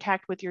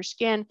contact with your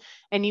skin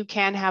and you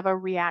can have a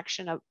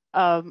reaction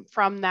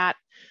from that.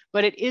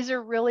 But it is a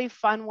really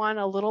fun one,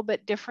 a little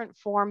bit different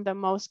form than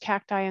most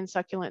cacti and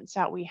succulents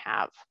that we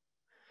have.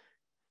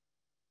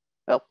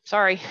 Oh,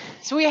 sorry.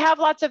 So we have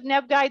lots of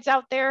neb guides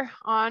out there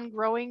on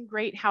growing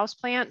great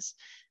houseplants.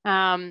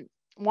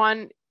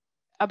 One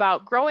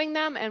about growing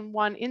them and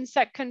one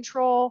insect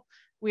control.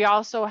 We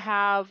also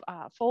have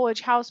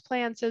foliage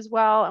houseplants as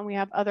well, and we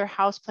have other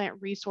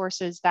houseplant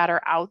resources that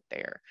are out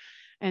there.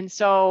 And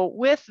so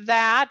with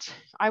that,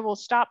 I will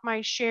stop my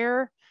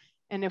share.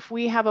 And if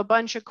we have a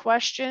bunch of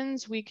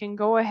questions, we can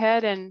go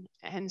ahead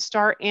and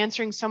start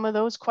answering some of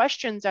those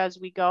questions as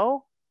we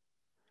go.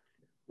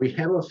 We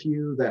have a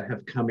few that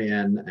have come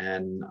in,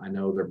 and I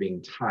know they're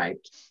being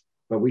typed,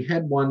 but we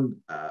had one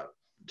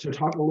to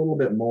talk a little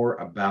bit more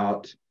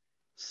about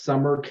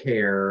summer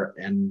care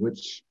and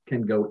which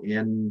can go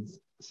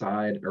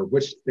inside, or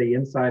which stay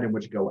inside and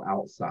which go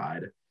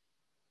outside.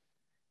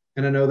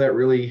 And I know that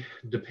really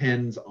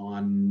depends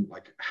on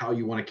like how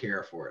you want to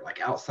care for it.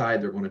 Like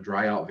outside, they're going to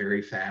dry out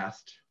very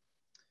fast.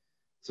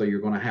 So you're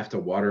going to have to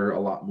water a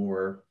lot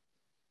more.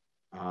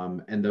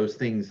 And those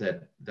things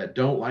that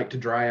don't like to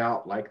dry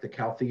out, like the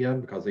Calthea,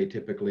 because they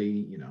typically,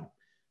 you know,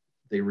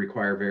 they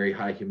require very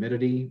high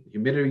humidity.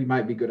 Humidity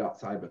might be good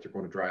outside, but they're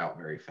going to dry out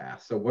very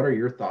fast. So what are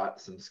your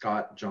thoughts? And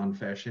Scott, John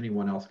Fesh,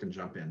 anyone else can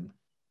jump in.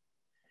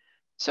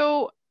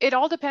 So it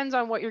all depends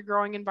on what your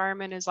growing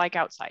environment is like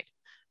outside.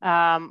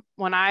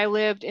 When I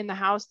lived in the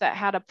house that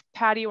had a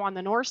patio on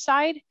the north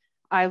side,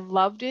 I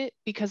loved it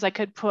because I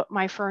could put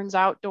my ferns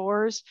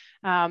outdoors.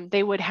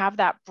 They would have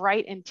that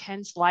bright,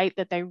 intense light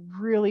that they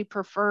really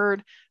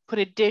preferred, put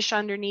a dish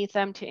underneath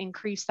them to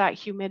increase that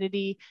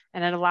humidity,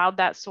 and it allowed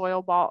that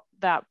soil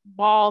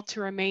ball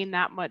to remain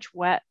that much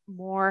wet,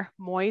 more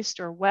moist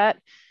or wet.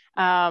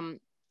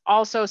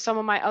 Also, some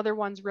of my other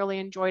ones really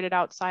enjoyed it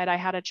outside. I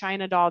had a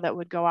China doll that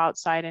would go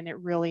outside and it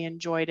really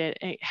enjoyed it.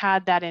 It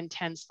had that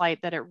intense light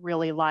that it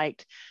really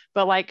liked.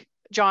 But like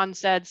John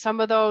said, some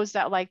of those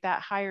that like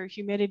that higher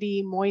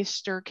humidity,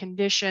 moisture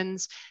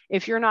conditions,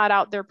 if you're not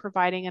out there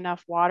providing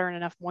enough water and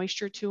enough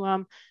moisture to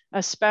them,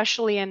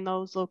 especially in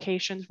those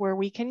locations where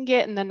we can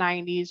get in the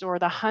 90s or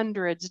the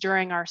hundreds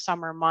during our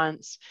summer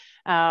months,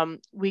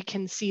 we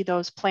can see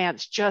those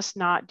plants just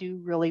not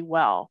do really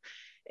well.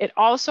 It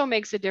also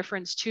makes a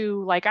difference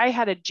too. Like I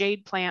had a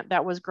jade plant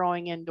that was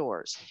growing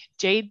indoors.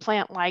 Jade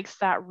plant likes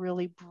that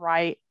really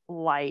bright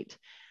light.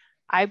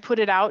 I put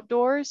it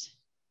outdoors.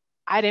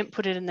 I didn't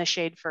put it in the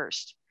shade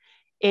first.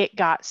 It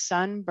got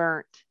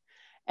sunburnt.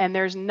 And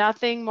there's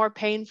nothing more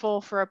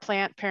painful for a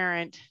plant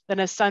parent than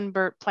a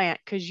sunburnt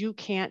plant because you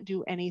can't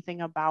do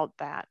anything about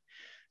that.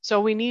 So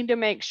we need to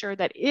make sure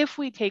that if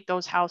we take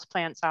those house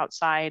plants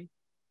outside,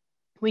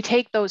 we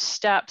take those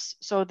steps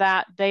so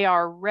that they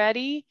are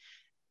ready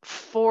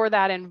for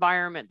that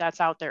environment that's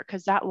out there,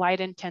 because that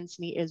light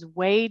intensity is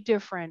way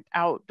different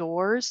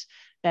outdoors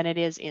than it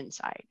is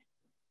inside.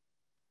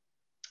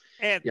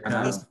 And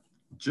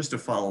just to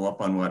follow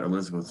up on what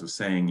Elizabeth was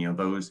saying, you know,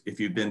 those, if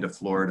you've been to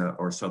Florida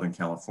or Southern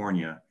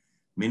California,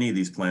 many of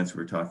these plants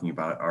we're talking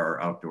about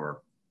are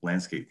outdoor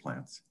landscape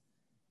plants.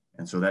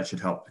 And so that should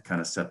help to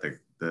kind of set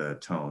the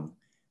tone.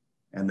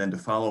 And then to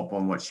follow up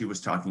on what she was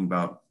talking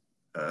about,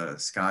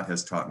 Scott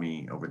has taught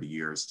me over the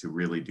years to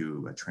really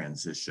do a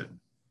transition.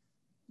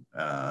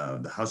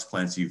 The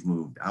houseplants you've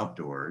moved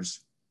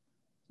outdoors,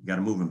 you got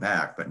to move them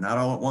back, but not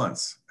all at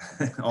once.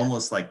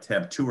 Almost like to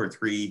have 2 or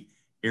 3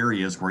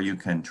 areas where you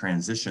can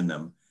transition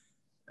them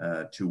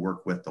to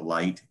work with the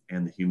light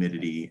and the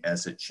humidity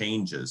as it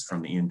changes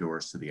from the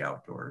indoors to the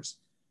outdoors.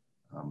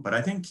 But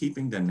I think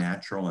keeping the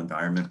natural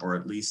environment, or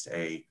at least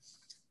a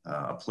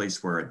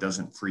place where it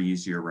doesn't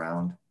freeze year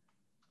round,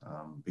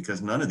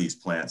 because none of these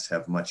plants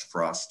have much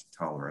frost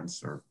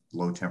tolerance or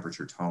low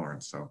temperature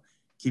tolerance. So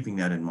keeping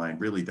that in mind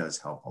really does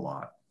help a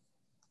lot.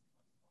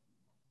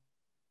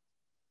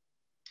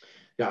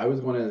 Yeah, I was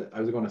going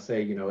to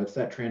say, you know, it's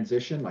that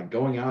transition, like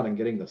going out and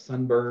getting the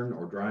sunburn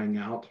or drying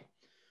out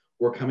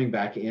or coming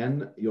back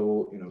in.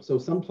 So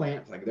some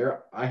plants like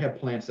I have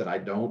plants that I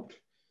don't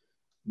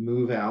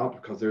move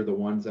out because they're the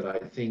ones that I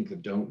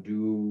think don't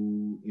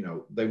do, you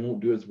know, they won't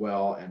do as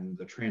well. And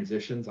the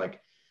transitions,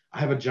 like I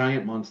have a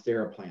giant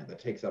Monstera plant that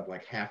takes up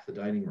like half the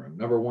dining room.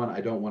 Number one,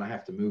 I don't want to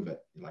have to move it.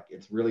 Like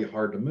it's really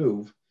hard to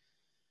move.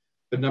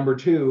 But number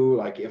two,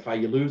 like if I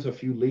lose a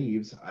few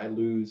leaves, I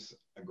lose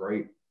a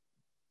great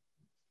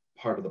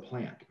part of the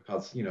plant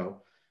because, you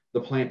know,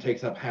 the plant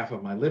takes up half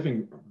of my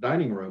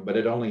dining room, but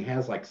it only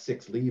has like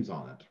 6 leaves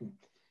on it.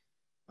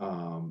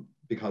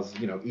 Because,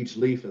 you know, each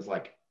leaf is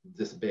like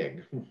this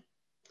big.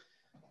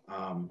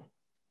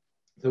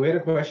 So we had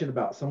a question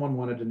about someone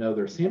wanted to know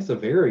their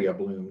Sansevieria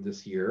bloomed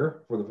this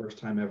year for the first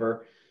time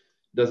ever.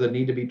 Does it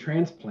need to be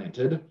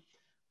transplanted?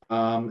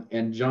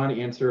 And John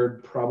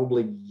answered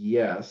probably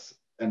yes.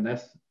 And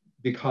that's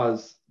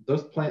because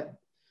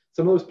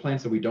some of those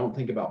plants that we don't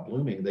think about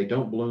blooming, they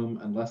don't bloom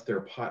unless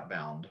they're pot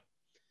bound.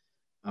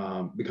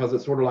 Because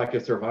it's sort of like a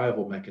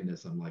survival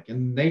mechanism. Like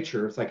in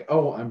nature, it's like,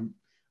 oh, I'm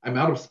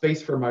out of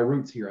space for my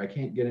roots here. I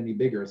can't get any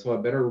bigger. So I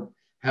better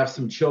have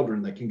some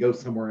children that can go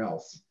somewhere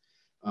else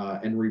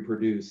and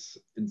reproduce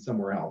in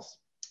somewhere else.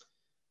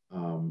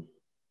 So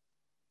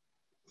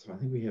I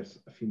think we have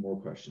a few more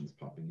questions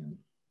popping in.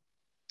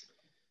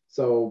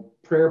 So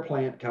prayer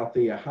plant,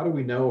 Calthea, how do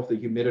we know if the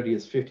humidity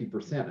is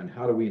 50% and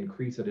how do we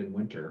increase it in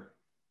winter?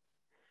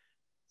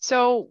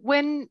 So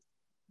when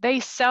they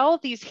sell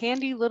these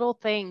handy little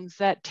things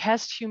that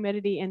test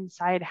humidity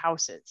inside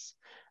houses,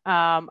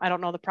 I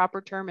don't know the proper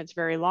term, it's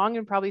very long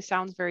and probably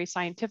sounds very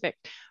scientific,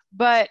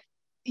 but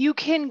you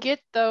can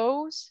get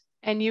those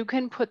and you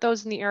can put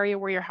those in the area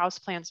where your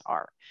houseplants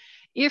are.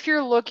 If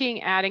you're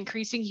looking at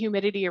increasing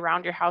humidity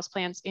around your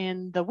houseplants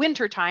in the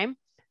winter time,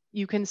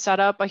 you can set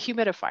up a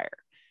humidifier.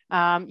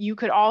 You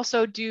could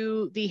also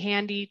do the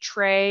handy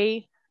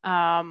tray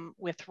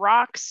with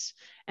rocks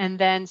and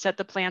then set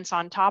the plants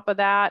on top of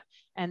that.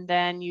 And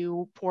then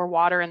you pour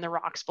water in the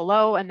rocks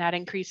below and that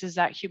increases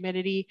that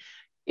humidity.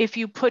 If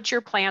you put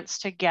your plants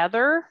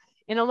together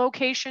in a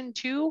location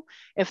too,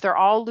 if they're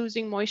all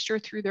losing moisture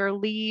through their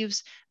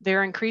leaves,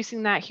 they're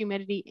increasing that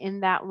humidity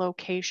in that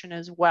location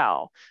as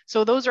well.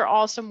 So those are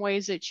all some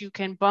ways that you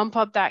can bump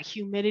up that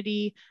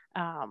humidity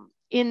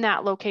in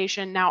that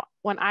location. Now,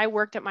 when I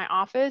worked at my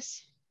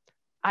office,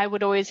 I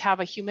would always have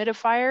a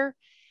humidifier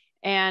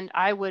and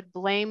I would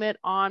blame it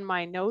on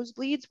my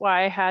nosebleeds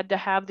why I had to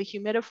have the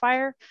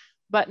humidifier.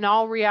 But in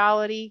all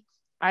reality,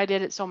 I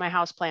did it so my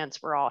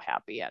houseplants were all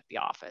happy at the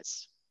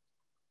office.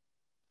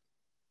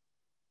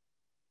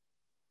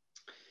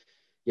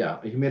 Yeah,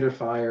 a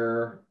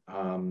humidifier,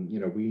 you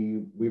know,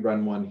 we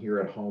run one here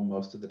at home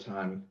most of the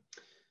time,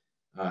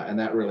 and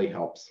that really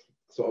helps.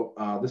 So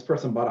this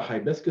person bought a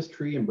hibiscus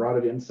tree and brought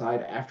it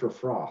inside after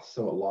frost,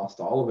 so it lost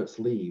all of its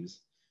leaves.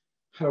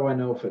 How do I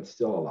know if it's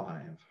still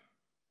alive?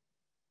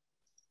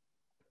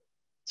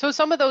 So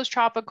some of those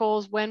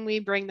tropicals, when we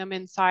bring them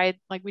inside,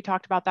 like we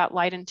talked about that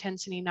light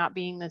intensity not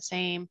being the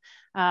same,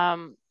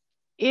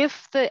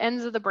 if the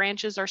ends of the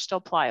branches are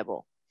still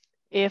pliable,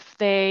 if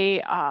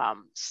they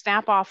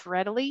snap off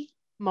readily,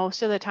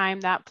 most of the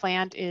time that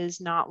plant is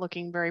not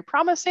looking very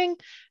promising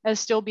as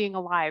still being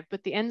alive.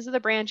 But the ends of the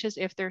branches,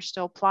 if they're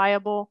still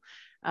pliable,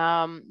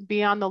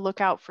 be on the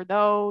lookout for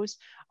those.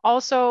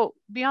 Also,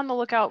 be on the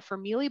lookout for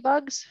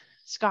mealybugs.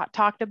 Scott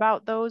talked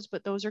about those,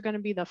 but those are going to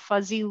be the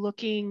fuzzy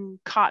looking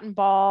cotton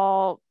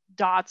ball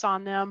dots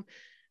on them.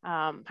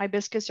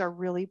 Hibiscus are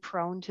really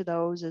prone to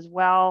those as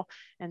well.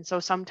 And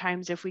so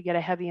sometimes if we get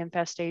a heavy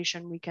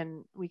infestation, we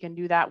can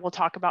do that. We'll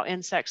talk about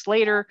insects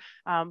later,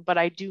 but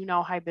I do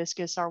know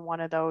hibiscus are one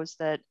of those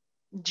that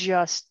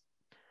just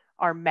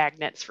are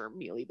magnets for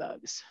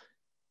mealybugs.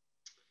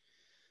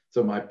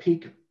 So my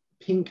pink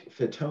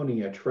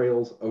Fittonia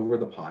trails over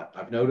the pot.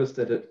 I've noticed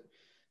that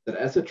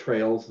as it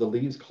trails, the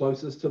leaves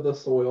closest to the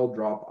soil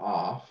drop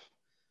off.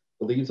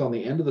 The leaves on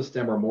the end of the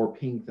stem are more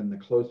pink than the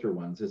closer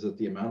ones. Is it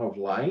the amount of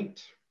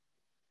light?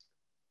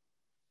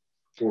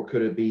 Or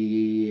could it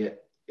be,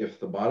 if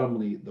the bottom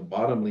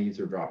leaves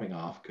are dropping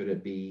off, could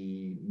it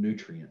be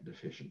nutrient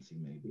deficiency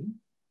maybe?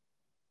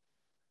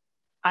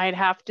 I'd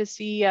have to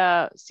see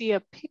a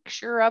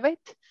picture of it.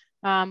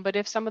 But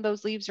if some of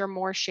those leaves are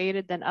more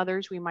shaded than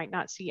others, we might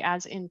not see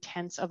as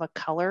intense of a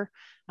color,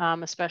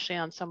 especially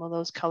on some of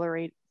those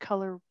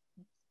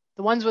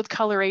the ones with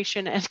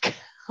coloration and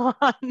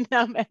on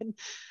them. And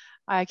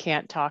I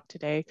can't talk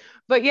today,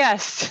 but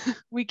yes,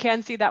 we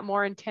can see that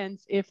more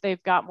intense if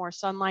they've got more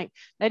sunlight.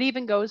 That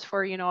even goes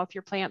for, you know, if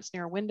your plant's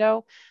near a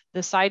window,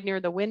 the side near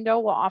the window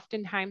will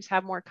oftentimes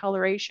have more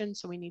coloration.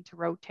 So we need to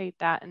rotate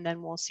that and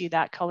then we'll see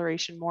that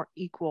coloration more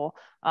equal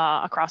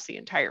across the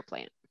entire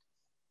plant.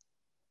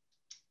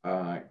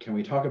 Can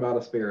we talk about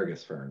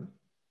asparagus fern?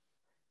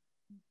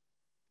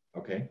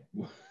 Okay.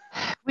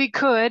 We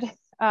could.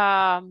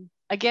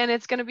 Again,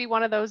 it's going to be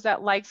one of those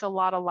that likes a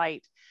lot of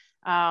light.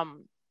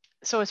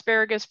 So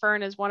asparagus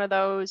fern is one of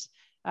those.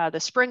 The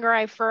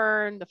springereye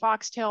fern, the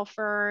foxtail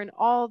fern,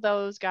 all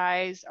those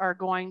guys are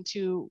going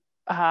to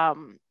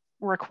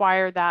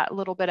require that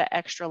little bit of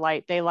extra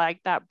light. They like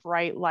that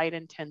bright light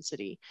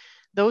intensity.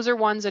 Those are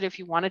ones that if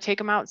you want to take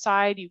them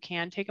outside, you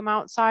can take them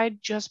outside.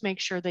 Just make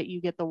sure that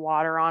you get the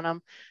water on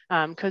them,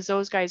 because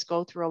those guys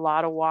go through a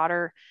lot of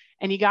water.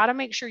 And you got to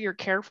make sure you're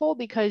careful,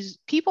 because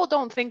people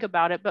don't think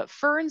about it, but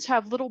ferns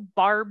have little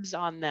barbs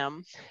on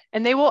them,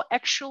 and they will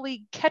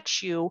actually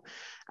catch you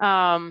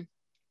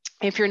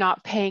if you're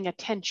not paying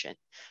attention.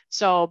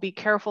 So be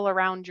careful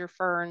around your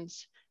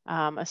ferns,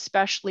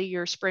 especially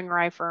your spring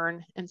rye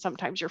fern and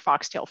sometimes your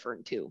foxtail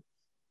fern too.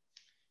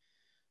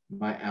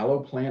 My aloe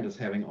plant is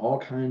having all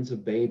kinds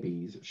of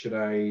babies. Should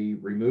I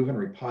remove and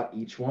repot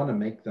each one and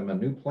make them a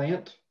new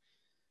plant?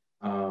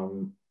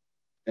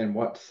 And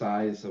what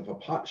size of a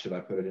pot should I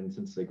put it in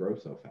since they grow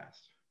so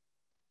fast?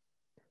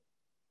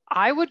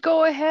 I would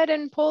go ahead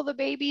and pull the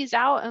babies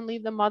out and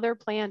leave the mother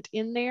plant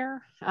in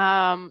there.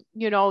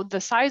 You know,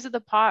 the size of the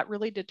pot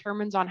really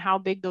determines on how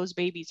big those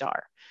babies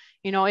are.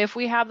 You know, if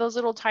we have those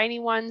little tiny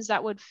ones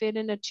that would fit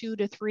in a 2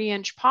 to 3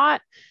 inch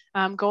pot,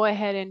 go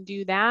ahead and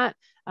do that.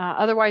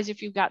 Otherwise,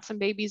 if you've got some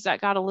babies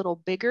that got a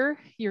little bigger,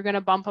 you're going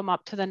to bump them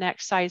up to the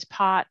next size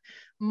pot.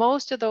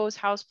 Most of those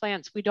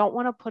houseplants, we don't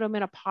want to put them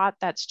in a pot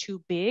that's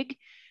too big.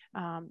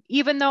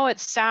 Even though it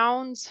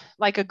sounds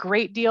like a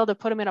great deal to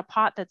put them in a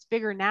pot that's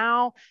bigger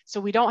now,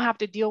 so we don't have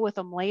to deal with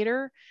them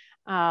later,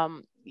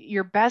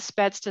 your best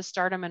bet's to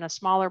start them in a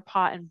smaller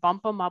pot and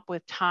bump them up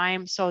with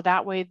time. So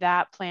that way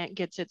that plant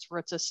gets its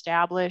roots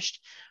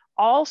established.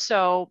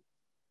 Also,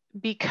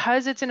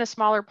 because it's in a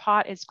smaller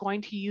pot, it's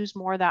going to use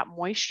more of that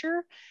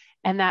moisture,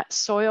 and that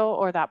soil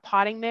or that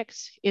potting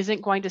mix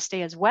isn't going to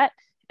stay as wet.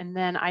 And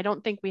then I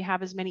don't think we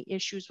have as many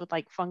issues with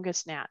like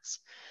fungus gnats.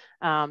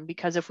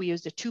 Because if we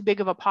used a too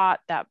big of a pot,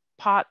 that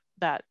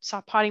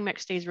potting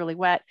mix stays really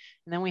wet,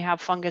 and then we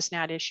have fungus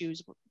gnat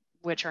issues,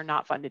 which are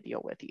not fun to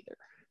deal with either.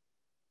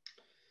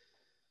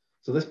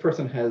 So this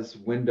person has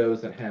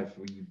windows that have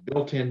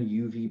built-in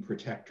UV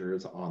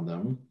protectors on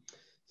them,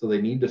 so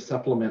they need to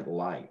supplement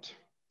light.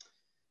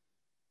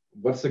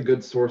 What's a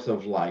good source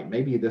of light?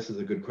 Maybe this is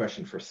a good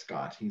question for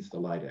Scott. He's the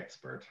light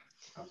expert.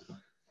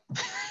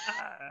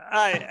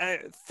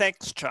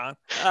 Thanks, John,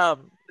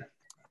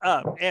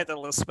 and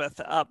Elizabeth.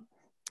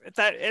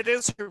 That it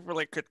is a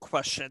really good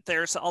question.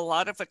 There's a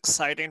lot of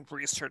exciting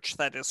research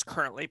that is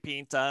currently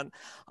being done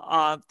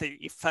on the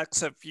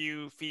effects of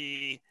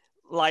UV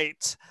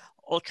light,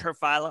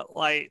 ultraviolet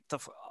light,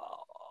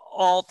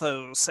 all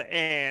those.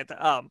 And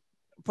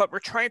what we're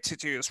trying to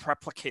do is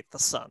replicate the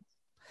sun,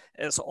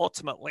 is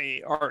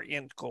ultimately our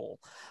end goal.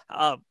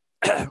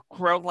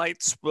 Grow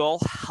lights will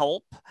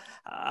help,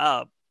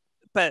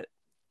 but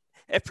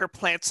if your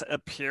plants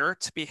appear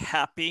to be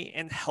happy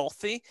and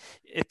healthy,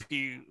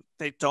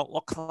 they don't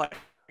look like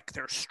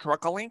they're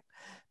struggling,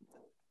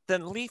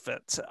 then leave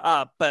it.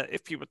 But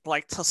if you would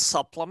like to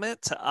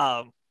supplement,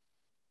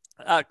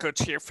 go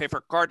to your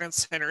favorite garden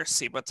center,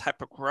 see what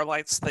type of grow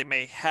lights they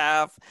may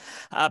have.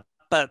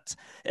 But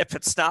if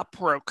it's not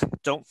broke,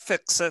 don't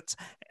fix it.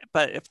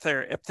 But if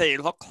they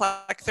look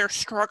like they're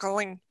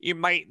struggling, you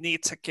might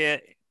need to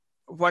get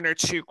 1 or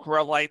 2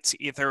 grow lights,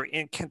 either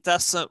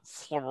incandescent,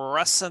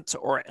 fluorescent,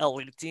 or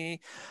LED,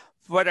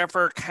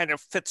 whatever kind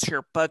of fits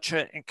your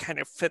budget and kind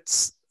of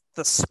fits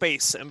the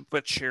space in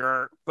which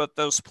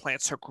those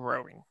plants are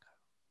growing.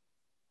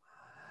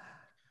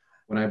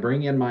 When I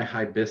bring in my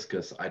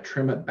hibiscus, I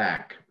trim it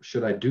back.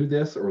 Should I do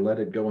this or let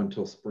it go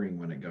until spring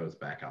when it goes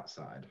back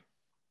outside?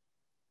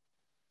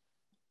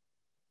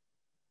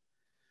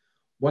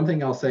 One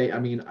thing I'll say, I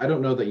mean, I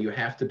don't know that you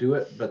have to do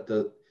it, but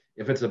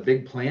if it's a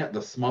big plant,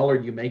 the smaller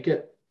you make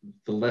it,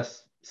 the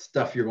less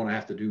stuff you're going to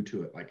have to do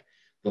to it. Like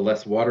the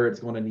less water it's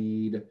going to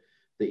need,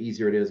 the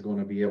easier it is going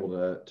to be able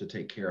to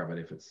take care of it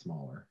if it's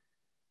smaller.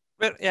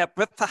 But yeah,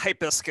 with the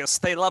hibiscus,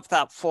 they love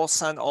that full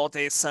sun, all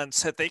day sun,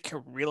 so they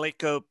can really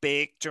go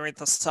big during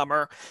the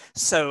summer.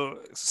 So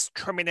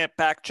trimming it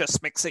back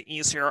just makes it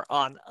easier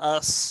on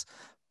us,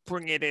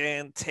 bringing it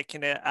in,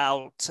 taking it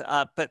out.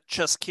 But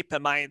just keep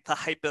in mind, the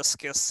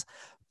hibiscus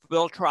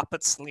will drop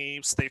its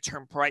leaves. They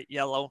turn bright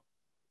yellow.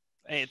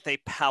 And they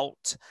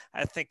pout.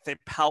 I think they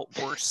pout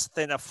worse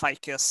than a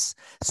ficus.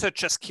 So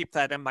just keep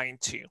that in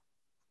mind too.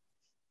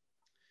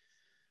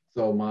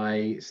 So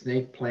my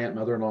snake plant,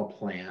 mother-in-law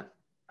plant,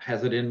 I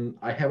have it in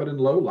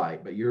low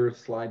light, but your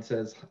slide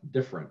says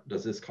different.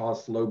 Does this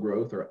cause slow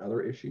growth or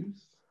other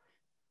issues?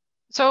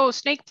 So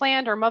snake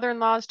plant or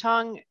mother-in-law's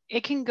tongue,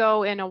 it can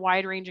go in a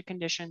wide range of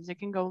conditions. It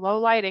can go low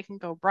light, it can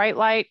go bright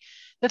light.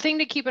 The thing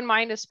to keep in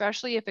mind,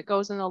 especially if it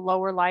goes in the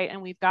lower light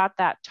and we've got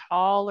that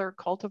taller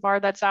cultivar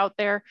that's out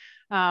there,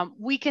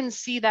 we can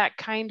see that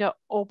kind of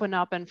open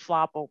up and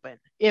flop open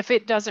if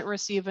it doesn't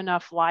receive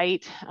enough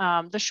light.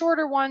 The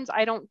shorter ones,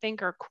 I don't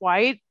think are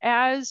quite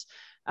as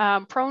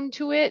prone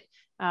to it.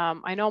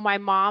 I know my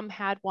mom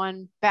had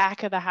one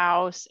back of the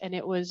house and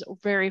it was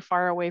very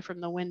far away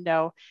from the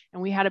window,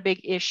 and we had a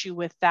big issue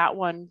with that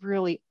one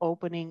really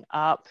opening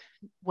up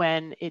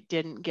when it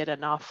didn't get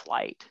enough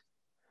light.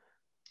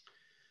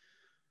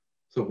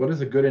 So what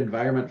is a good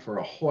environment for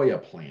a Hoya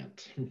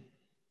plant?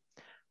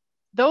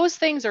 Those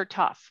things are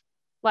tough.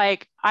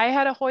 Like I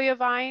had a Hoya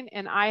vine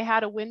and I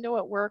had a window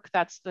at work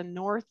that's the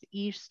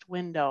northeast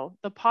window,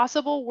 the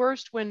possible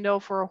worst window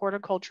for a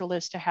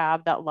horticulturalist to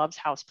have that loves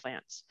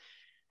houseplants.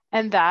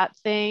 And that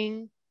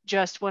thing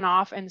just went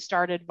off and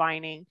started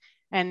vining.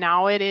 And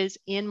now it is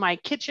in my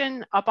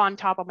kitchen, up on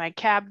top of my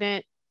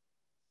cabinet,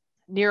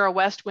 near a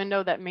west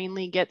window that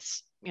mainly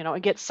gets,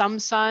 it gets some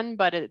sun,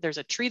 but there's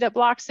a tree that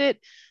blocks it.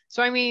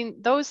 So, I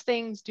mean, those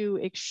things do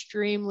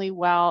extremely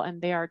well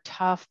and they are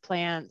tough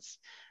plants.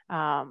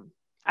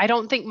 I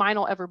don't think mine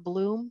will ever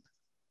bloom,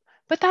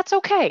 but that's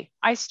okay.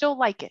 I still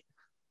like it.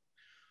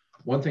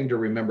 One thing to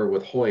remember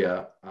with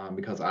Hoya,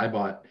 because I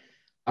bought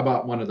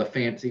one of the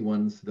fancy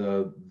ones,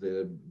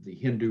 the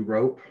Hindu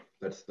rope.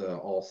 That's the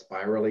all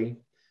spirally.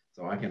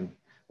 So I can,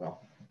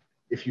 well,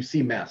 if you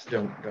see mess,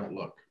 don't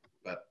look.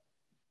 But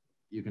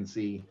you can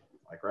see,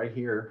 like right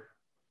here,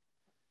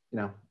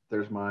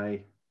 there's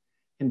my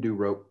Hindu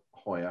rope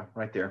Hoya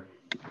right there.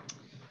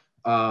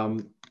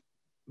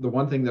 The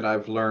one thing that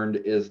I've learned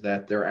is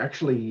that they're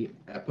actually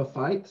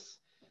epiphytes.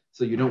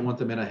 So you don't want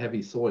them in a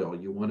heavy soil.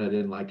 You want it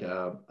in like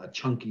a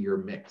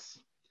chunkier mix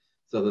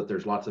so that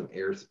there's lots of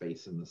air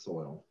space in the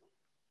soil.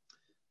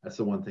 That's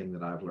the one thing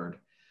that I've learned.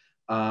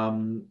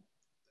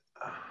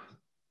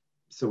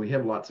 So we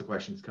have lots of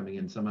questions coming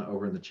in, some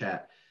over in the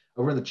chat.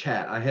 Over in the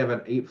chat, I have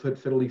an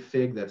 8-foot fiddly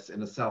fig that's in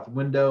the south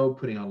window,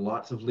 putting on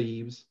lots of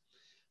leaves.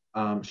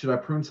 Should I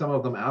prune some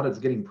of them out? It's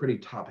getting pretty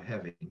top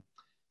heavy.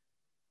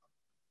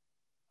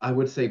 I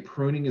would say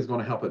pruning is going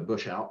to help it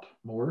bush out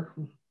more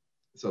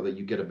so that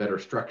you get a better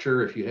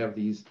structure. If you have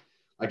these,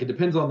 like, it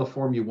depends on the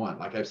form you want.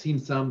 Like I've seen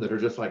some that are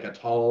just like a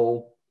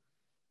tall,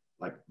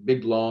 like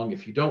big, long.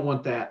 If you don't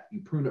want that,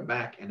 you prune it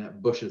back and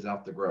that bushes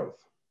out the growth.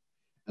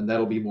 And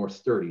that'll be more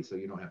sturdy so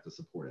you don't have to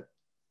support it.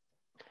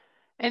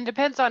 And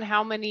depends on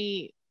how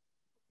many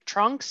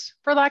trunks,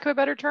 for lack of a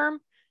better term,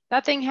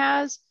 that thing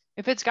has.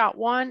 If it's got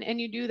one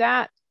and you do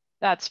that,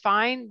 that's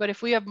fine. But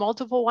if we have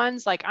multiple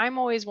ones, like I'm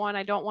always one,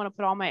 I don't want to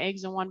put all my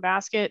eggs in one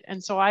basket.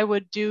 And so I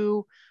would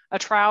do a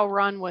trial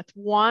run with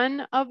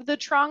one of the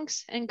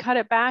trunks and cut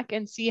it back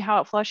and see how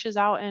it flushes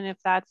out. And if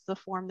that's the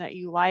form that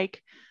you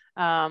like,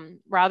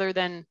 rather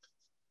than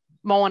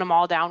mowing them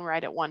all down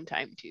right at one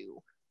time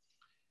too.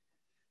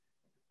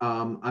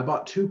 I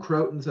bought 2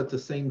 crotons at the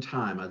same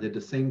time. I did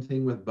the same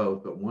thing with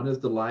both, but one is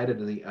delighted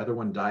and the other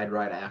one died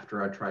right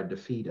after I tried to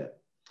feed it.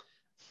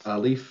 A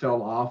leaf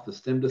fell off, the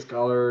stem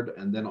discolored,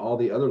 and then all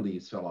the other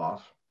leaves fell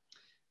off.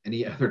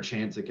 Any other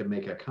chance it can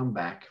make a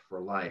comeback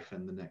for life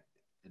in the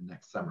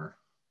next summer?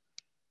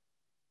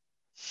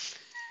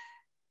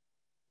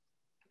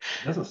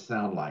 It doesn't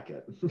sound like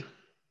it.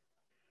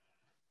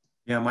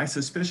 Yeah, my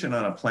suspicion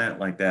on a plant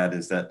like that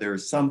is that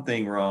there's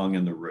something wrong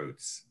in the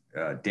roots.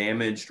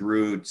 Damaged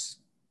roots,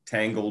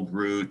 tangled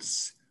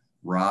roots,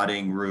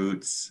 rotting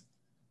roots,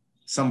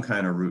 some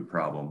kind of root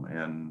problem.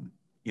 And,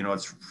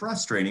 it's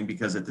frustrating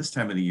because at this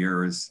time of the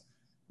year is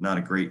not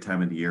a great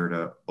time of the year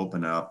to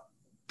open up,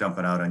 dump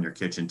it out on your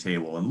kitchen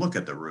table and look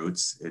at the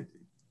roots.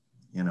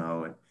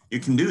 You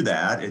can do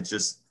that. It's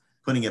just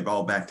putting it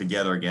all back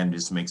together again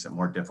just makes it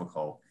more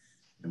difficult.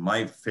 And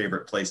my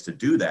favorite place to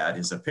do that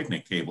is a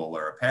picnic table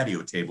or a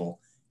patio table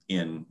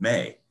in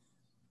May.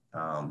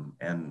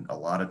 And a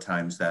lot of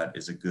times that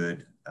is a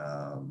good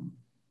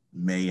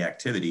May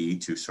activity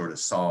to sort of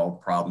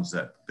solve problems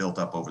that built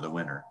up over the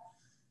winter.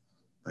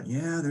 But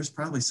yeah, there's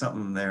probably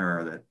something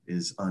there that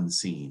is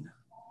unseen.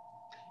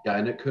 Yeah,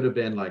 and it could have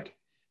been like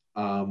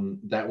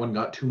that one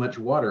got too much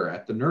water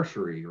at the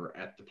nursery or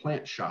at the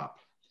plant shop,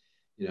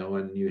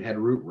 and you had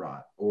root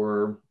rot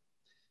or,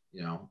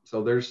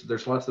 so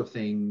there's lots of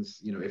things,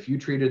 if you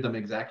treated them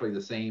exactly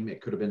the same, it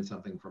could have been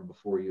something from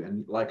before you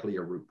and likely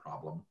a root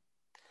problem.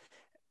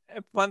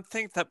 One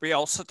thing that we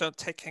also don't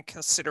take in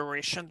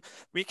consideration,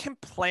 we can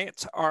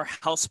plant our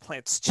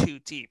houseplants too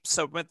deep.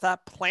 So when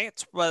that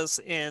plant was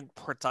in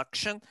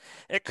production,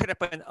 it could have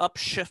been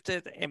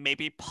upshifted and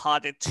maybe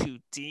potted too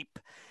deep.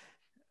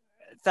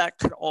 That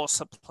could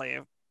also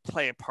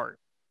play a part.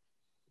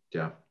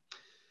 Yeah.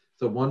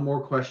 So one more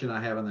question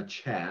I have in the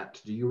chat.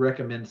 Do you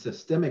recommend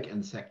systemic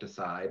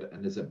insecticide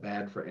and is it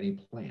bad for any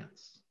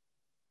plants?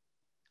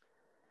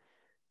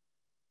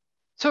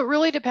 So it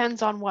really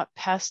depends on what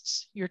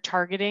pests you're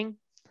targeting.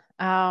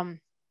 There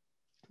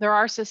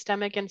are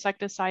systemic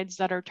insecticides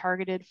that are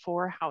targeted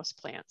for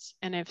houseplants.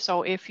 And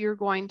if you're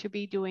going to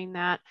be doing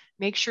that,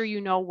 make sure you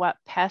know what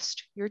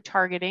pest you're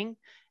targeting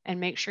and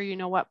make sure you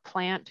know what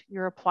plant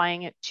you're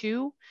applying it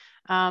to.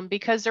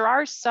 Because there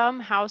are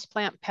some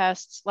houseplant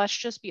pests, let's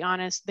just be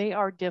honest, they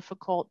are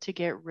difficult to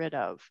get rid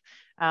of.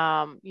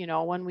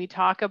 When we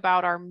talk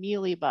about our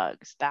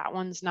mealybugs, that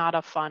one's not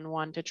a fun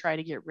one to try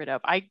to get rid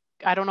of.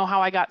 I don't know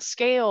how I got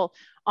scale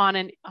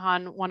on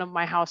one of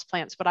my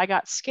houseplants, but I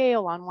got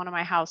scale on one of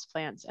my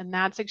houseplants, and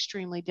that's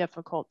extremely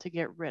difficult to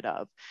get rid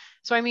of.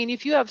 So, I mean,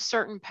 if you have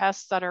certain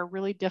pests that are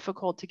really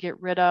difficult to get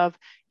rid of,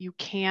 you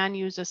can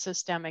use a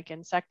systemic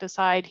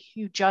insecticide.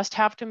 You just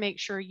have to make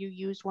sure you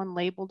use one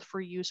labeled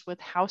for use with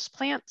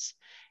houseplants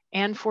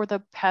and for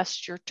the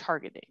pest you're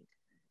targeting.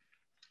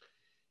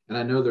 And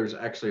I know there's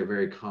actually a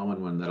very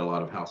common one that a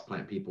lot of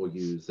houseplant people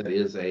use. That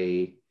is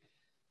a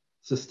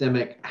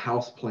systemic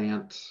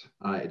houseplant.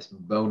 It's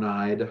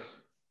bonide.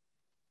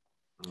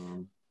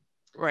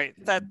 Right.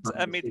 That,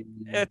 I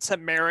mean, it's a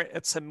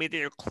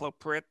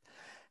imidacloprid.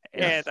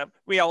 Yes. And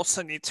we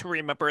also need to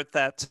remember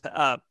that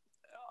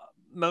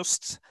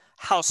most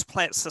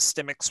houseplant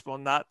systemics will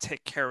not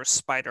take care of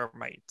spider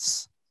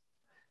mites.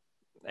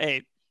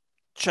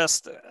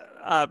 Just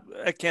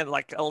again,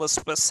 like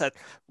Elizabeth said,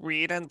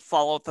 read and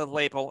follow the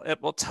label.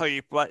 It will tell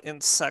you what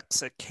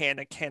insects it can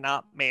and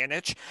cannot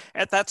manage.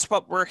 And that's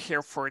what we're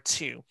here for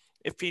too.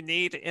 If you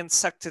need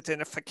insect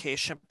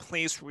identification,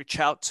 please reach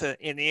out to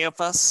any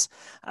of us.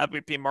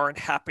 We'd be more than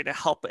happy to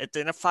help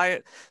identify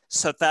it.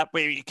 So that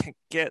way you can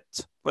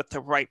get with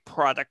the right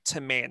product to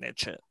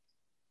manage it.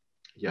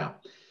 Yeah.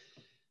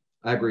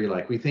 I agree.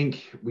 Like we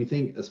think,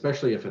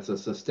 especially if it's a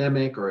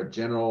systemic or a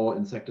general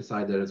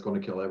insecticide, that it's going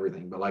to kill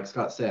everything. But like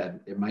Scott said,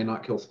 it might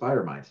not kill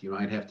spider mites. You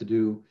might have to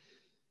do,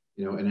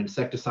 an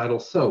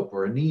insecticidal soap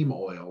or a neem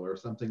oil or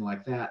something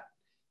like that.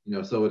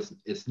 So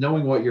it's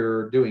knowing what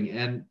you're doing.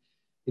 And,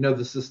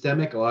 the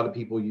systemic, a lot of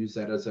people use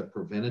that as a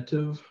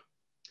preventative.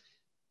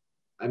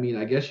 I mean,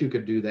 I guess you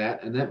could do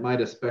that. And that might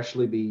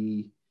especially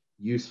be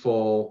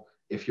useful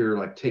if you're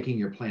like taking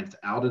your plants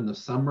out in the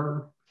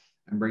summer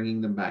and bringing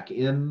them back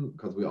in,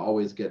 because we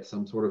always get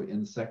some sort of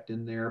insect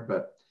in there.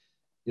 But,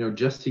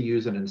 just to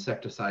use an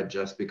insecticide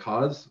just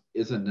because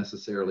isn't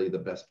necessarily the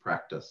best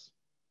practice.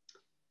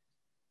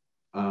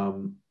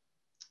 Someone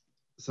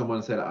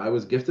said, I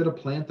was gifted a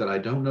plant that I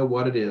don't know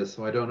what it is,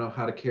 so I don't know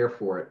how to care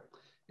for it.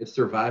 It's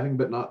surviving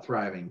but not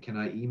thriving. Can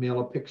I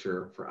email a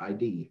picture for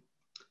ID?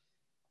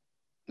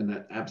 And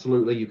that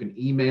absolutely, you can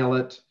email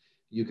it.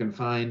 You can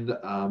find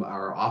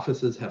our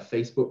offices have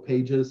Facebook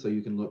pages, so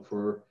you can look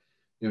for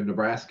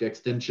Nebraska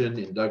Extension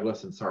in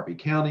Douglas and Sarpy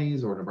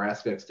counties, or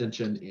Nebraska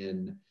Extension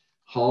in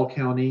Hall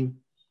County.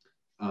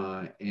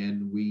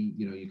 And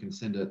you can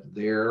send it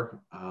there.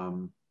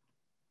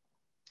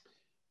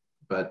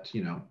 But,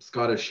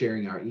 Scott is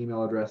sharing our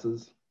email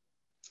addresses.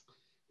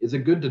 Is it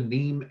good to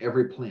neem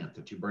every plant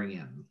that you bring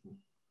in?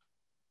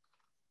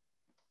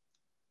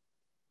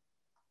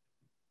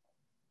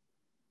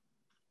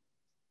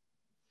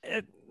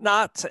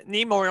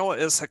 Neem oil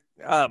is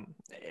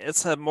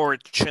it's a more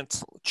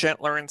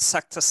gentler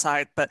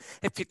insecticide, but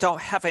if you don't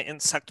have an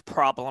insect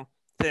problem,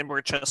 then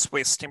we're just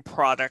wasting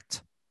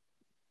product.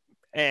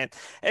 And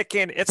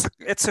again,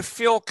 it's a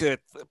feel good.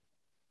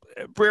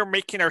 We're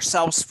making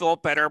ourselves feel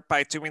better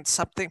by doing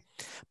something,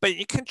 but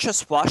you can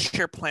just wash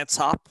your plants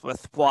off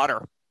with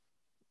water.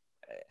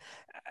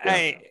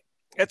 Yeah.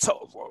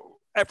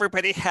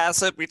 Everybody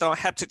has it. We don't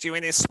have to do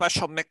any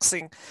special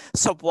mixing.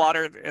 So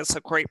water is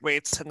a great way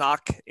to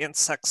knock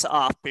insects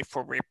off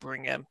before we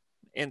bring them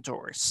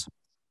indoors.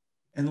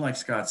 And like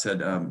Scott said,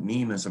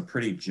 neem is a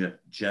pretty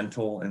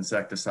gentle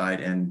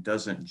insecticide and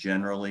doesn't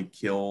generally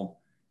kill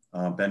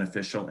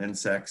beneficial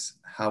insects.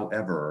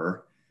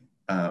 However,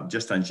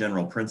 just on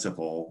general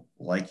principle,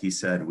 like he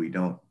said, we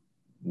don't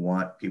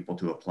want people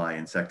to apply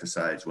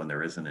insecticides when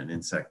there isn't an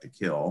insect to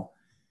kill,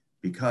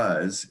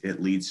 because it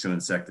leads to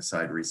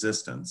insecticide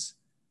resistance,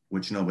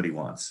 which nobody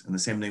wants. And the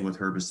same thing with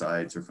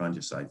herbicides or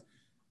fungicides.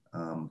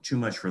 Too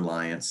much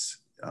reliance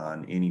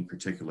on any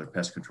particular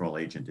pest control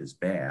agent is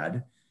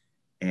bad.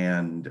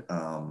 And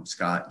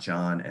Scott,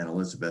 John, and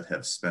Elizabeth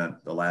have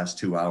spent the last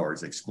 2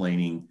 hours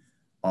explaining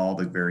all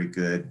the very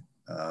good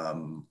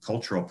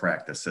cultural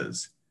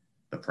practices,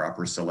 the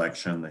proper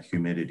selection, the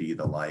humidity,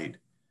 the light,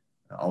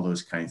 all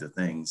those kinds of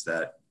things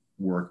that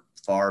work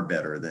far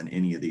better than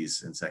any of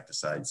these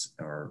insecticides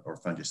or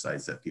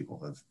fungicides that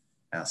people have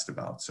asked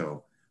about.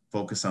 So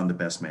focus on the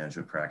best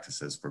management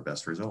practices for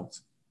best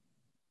results.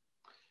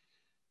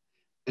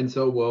 And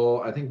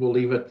so I think we'll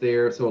leave it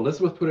there. So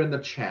Elizabeth put in the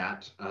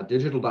chat,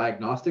 digital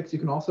diagnostics. You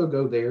can also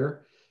go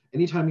there.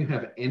 Anytime you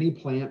have any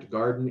plant,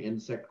 garden,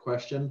 insect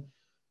question,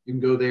 you can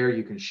go there.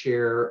 You can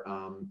share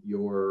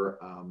your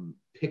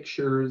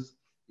pictures.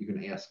 You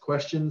can ask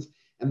questions.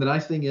 And the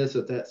nice thing is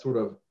that sort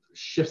of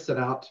shifts it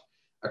out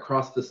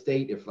across the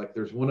state. If like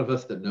there's one of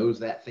us that knows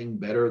that thing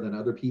better than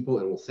other people,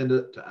 it will send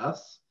it to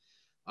us.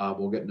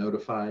 We'll get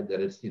notified that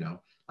it's,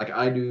 like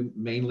I do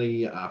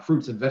mainly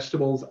fruits and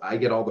vegetables. I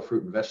get all the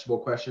fruit and vegetable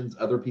questions.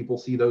 Other people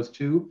see those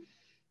too.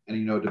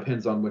 And, it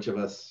depends on which of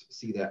us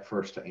see that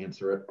first to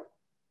answer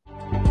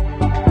it.